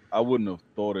wouldn't have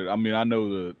thought it. I mean, I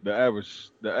know the average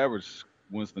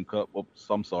Winston Cup. Oops,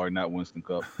 I'm sorry, not Winston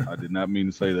Cup. I did not mean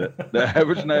to say that. The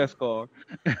average NASCAR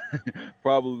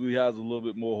probably has a little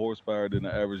bit more horsepower than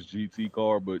the average GT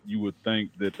car, but you would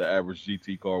think that the average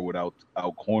GT car would out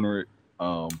corner it.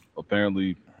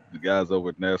 Apparently, the guys over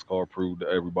at NASCAR proved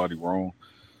everybody wrong.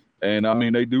 And I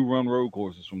mean, they do run road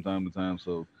courses from time to time,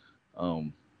 so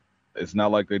it's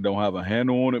not like they don't have a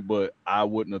handle on it. But I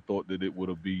wouldn't have thought that it would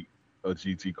have beat a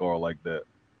GT car like that.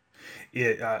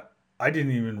 Yeah, I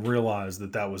didn't even realize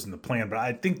that was in the plan, but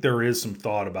I think there is some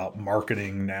thought about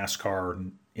marketing NASCAR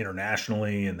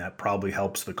internationally, and that probably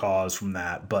helps the cause from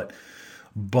that. But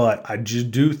I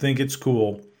just do think it's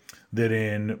cool that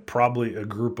in probably a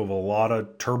group of a lot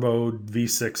of turbo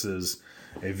V6s,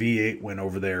 a V8 went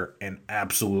over there and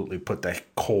absolutely put the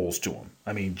coals to them.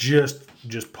 I mean, just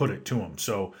put it to them.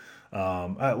 So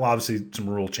obviously some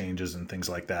rule changes and things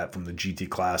like that from the GT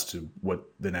class to what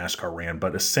the NASCAR ran,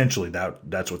 but essentially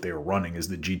that's what they were running is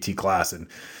the GT class, and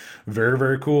very,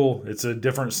 very cool. It's a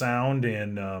different sound,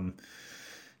 and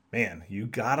man, you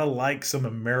gotta like some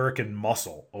American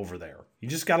muscle over there. You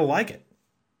just gotta like it.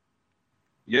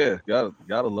 Yeah,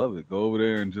 gotta love it. Go over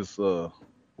there and just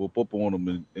whoop up on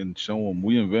them and show them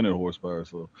we invented horsepower.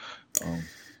 So,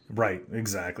 right,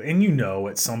 exactly. And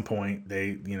at some point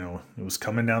they, it was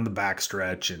coming down the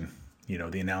backstretch, and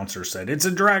the announcer said it's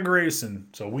a drag race, and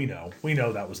so we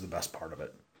know that was the best part of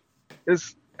it.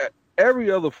 It's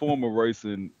every other form of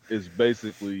racing is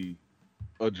basically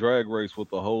a drag race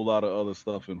with a whole lot of other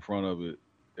stuff in front of it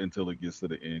until it gets to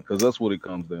the end, because that's what it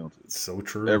comes down to. It's so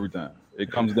true. Every time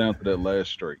it comes down to that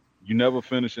last straight. You never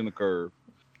finish in the curve.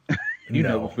 You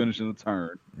No. never finish in a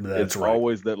turn. That's It's right.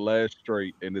 always that last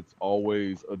straight, and it's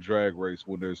always a drag race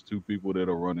when there's two people that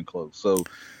are running close. So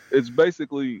it's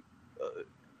basically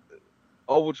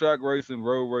oval track racing,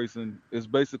 road racing. It's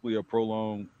basically a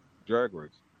prolonged drag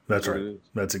race. That's what right. it is.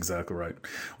 That's exactly right.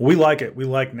 We like it. We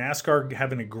like NASCAR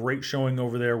having a great showing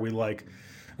over there. We like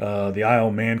the Isle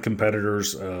of Man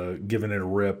competitors giving it a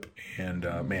rip. And,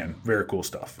 man, very cool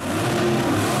stuff.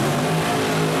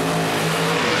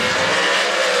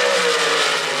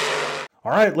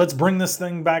 All right, let's bring this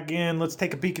thing back in. Let's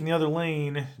take a peek in the other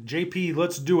lane. JP,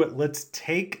 let's do it. Let's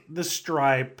take the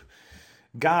stripe.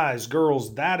 Guys,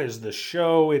 girls, that is the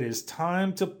show. It is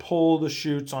time to pull the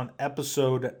chutes on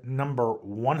episode number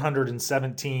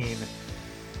 117.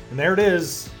 And there it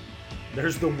is.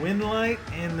 There's the wind light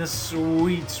and the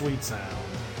sweet, sweet sound.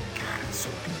 God, it's so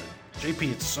good.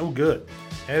 JP, it's so good.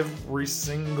 Every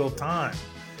single time.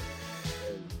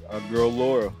 Our girl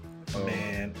Laura.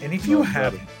 Man, and if you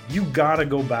haven't, you gotta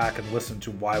go back and listen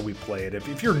to why we play it.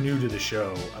 If you're new to the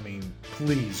show, I mean,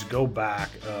 please go back.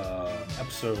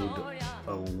 Episode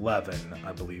 11,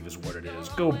 I believe, is what it is.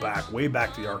 Go back, way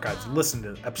back to the archives. Listen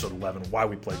to episode 11, why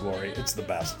we play Glory. It's the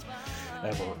best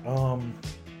ever.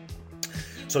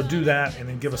 So do that, and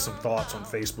then give us some thoughts on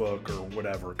Facebook or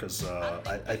whatever, because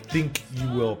I think you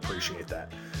will appreciate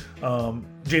that.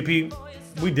 JP,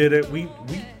 we did it.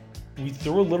 We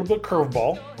threw a little bit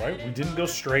curveball, right? We didn't go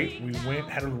straight. We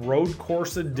had a road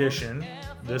course edition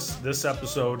this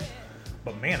episode.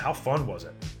 But man, how fun was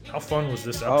it? How fun was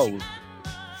this episode?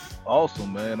 Oh,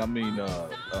 awesome, man. I mean,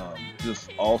 just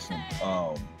awesome.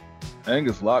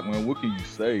 Angus Lock, man, what can you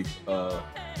say?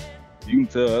 You can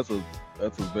tell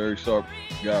that's a very sharp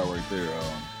guy right there.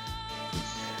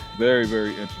 Just very,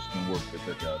 very interesting work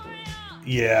that guy did.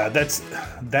 Yeah,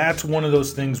 that's one of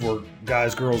those things where,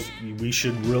 guys, girls, we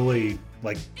should really,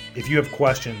 like, if you have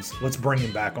questions, let's bring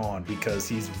him back on, because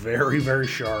he's very, very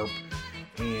sharp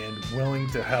and willing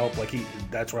to help. Like,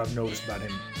 that's what I've noticed about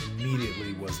him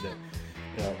immediately, was that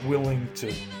willing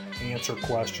to answer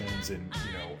questions and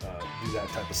do that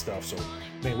type of stuff. So,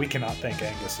 man, we cannot thank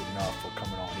Angus enough for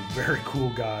coming on. He's a very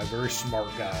cool guy, very smart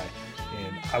guy,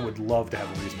 and I would love to have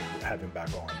a reason to have him back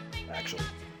on, actually.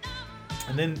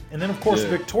 And then of course,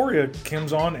 Victoria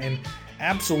comes on and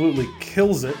absolutely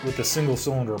kills it with the single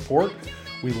cylinder report.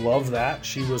 We love that.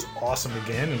 She was awesome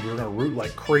again, and we're going to root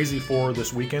like crazy for her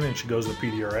this weekend, and she goes to the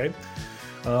PDRA.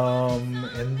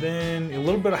 And then a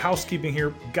little bit of housekeeping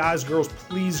here. Guys, girls,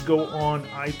 please go on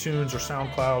iTunes or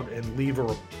SoundCloud and leave a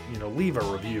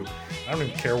review. I don't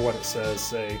even care what it says.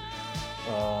 Say,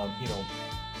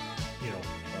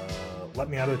 let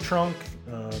me out of the trunk.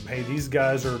 Hey, these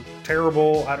guys are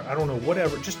terrible. I don't know,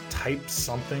 whatever. Just type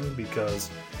something, because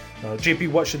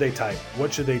JP, what should they type?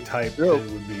 What should they type? Yeah,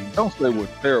 that would be... Don't say we're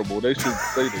terrible. They should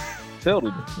say that. Tell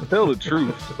the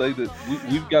truth. Say that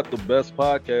we've got the best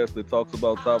podcast that talks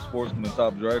about top sportsmen and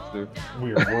top dragster.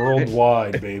 We are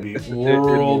worldwide, baby.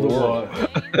 Worldwide.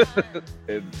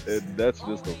 and that's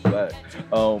just a fact.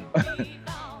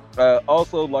 I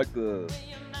also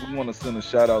we want to send a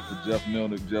shout out to Jeff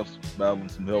Milnick. Jeff's battling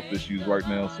some health issues right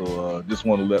now, so just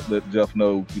want to let Jeff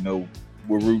know,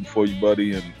 we're rooting for you,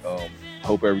 buddy, and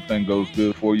hope everything goes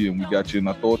good for you, and we got you in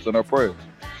our thoughts and our prayers.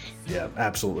 Yeah,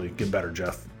 absolutely. Get better,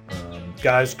 Jeff.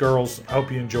 Guys, girls, I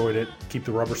hope you enjoyed it. Keep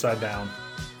the rubber side down.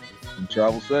 And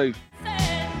travel safe.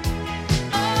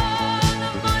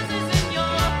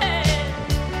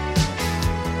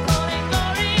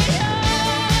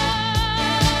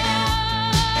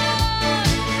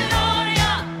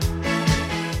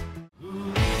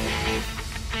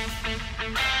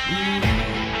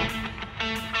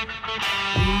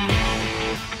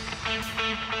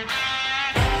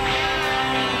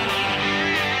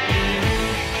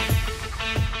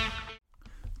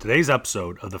 Today's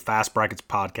episode of the Fast Brackets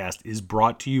podcast is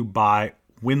brought to you by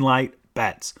Winlight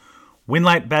Bets.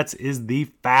 Winlight Bets is the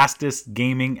fastest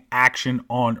gaming action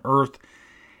on earth,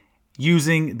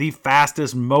 using the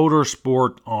fastest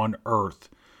motorsport on earth.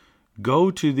 Go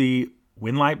to the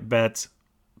Winlight Bets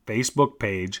Facebook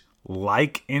page,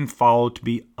 like and follow to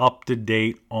be up to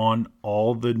date on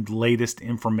all the latest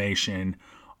information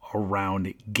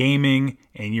around gaming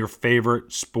and your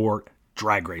favorite sport,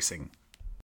 drag racing.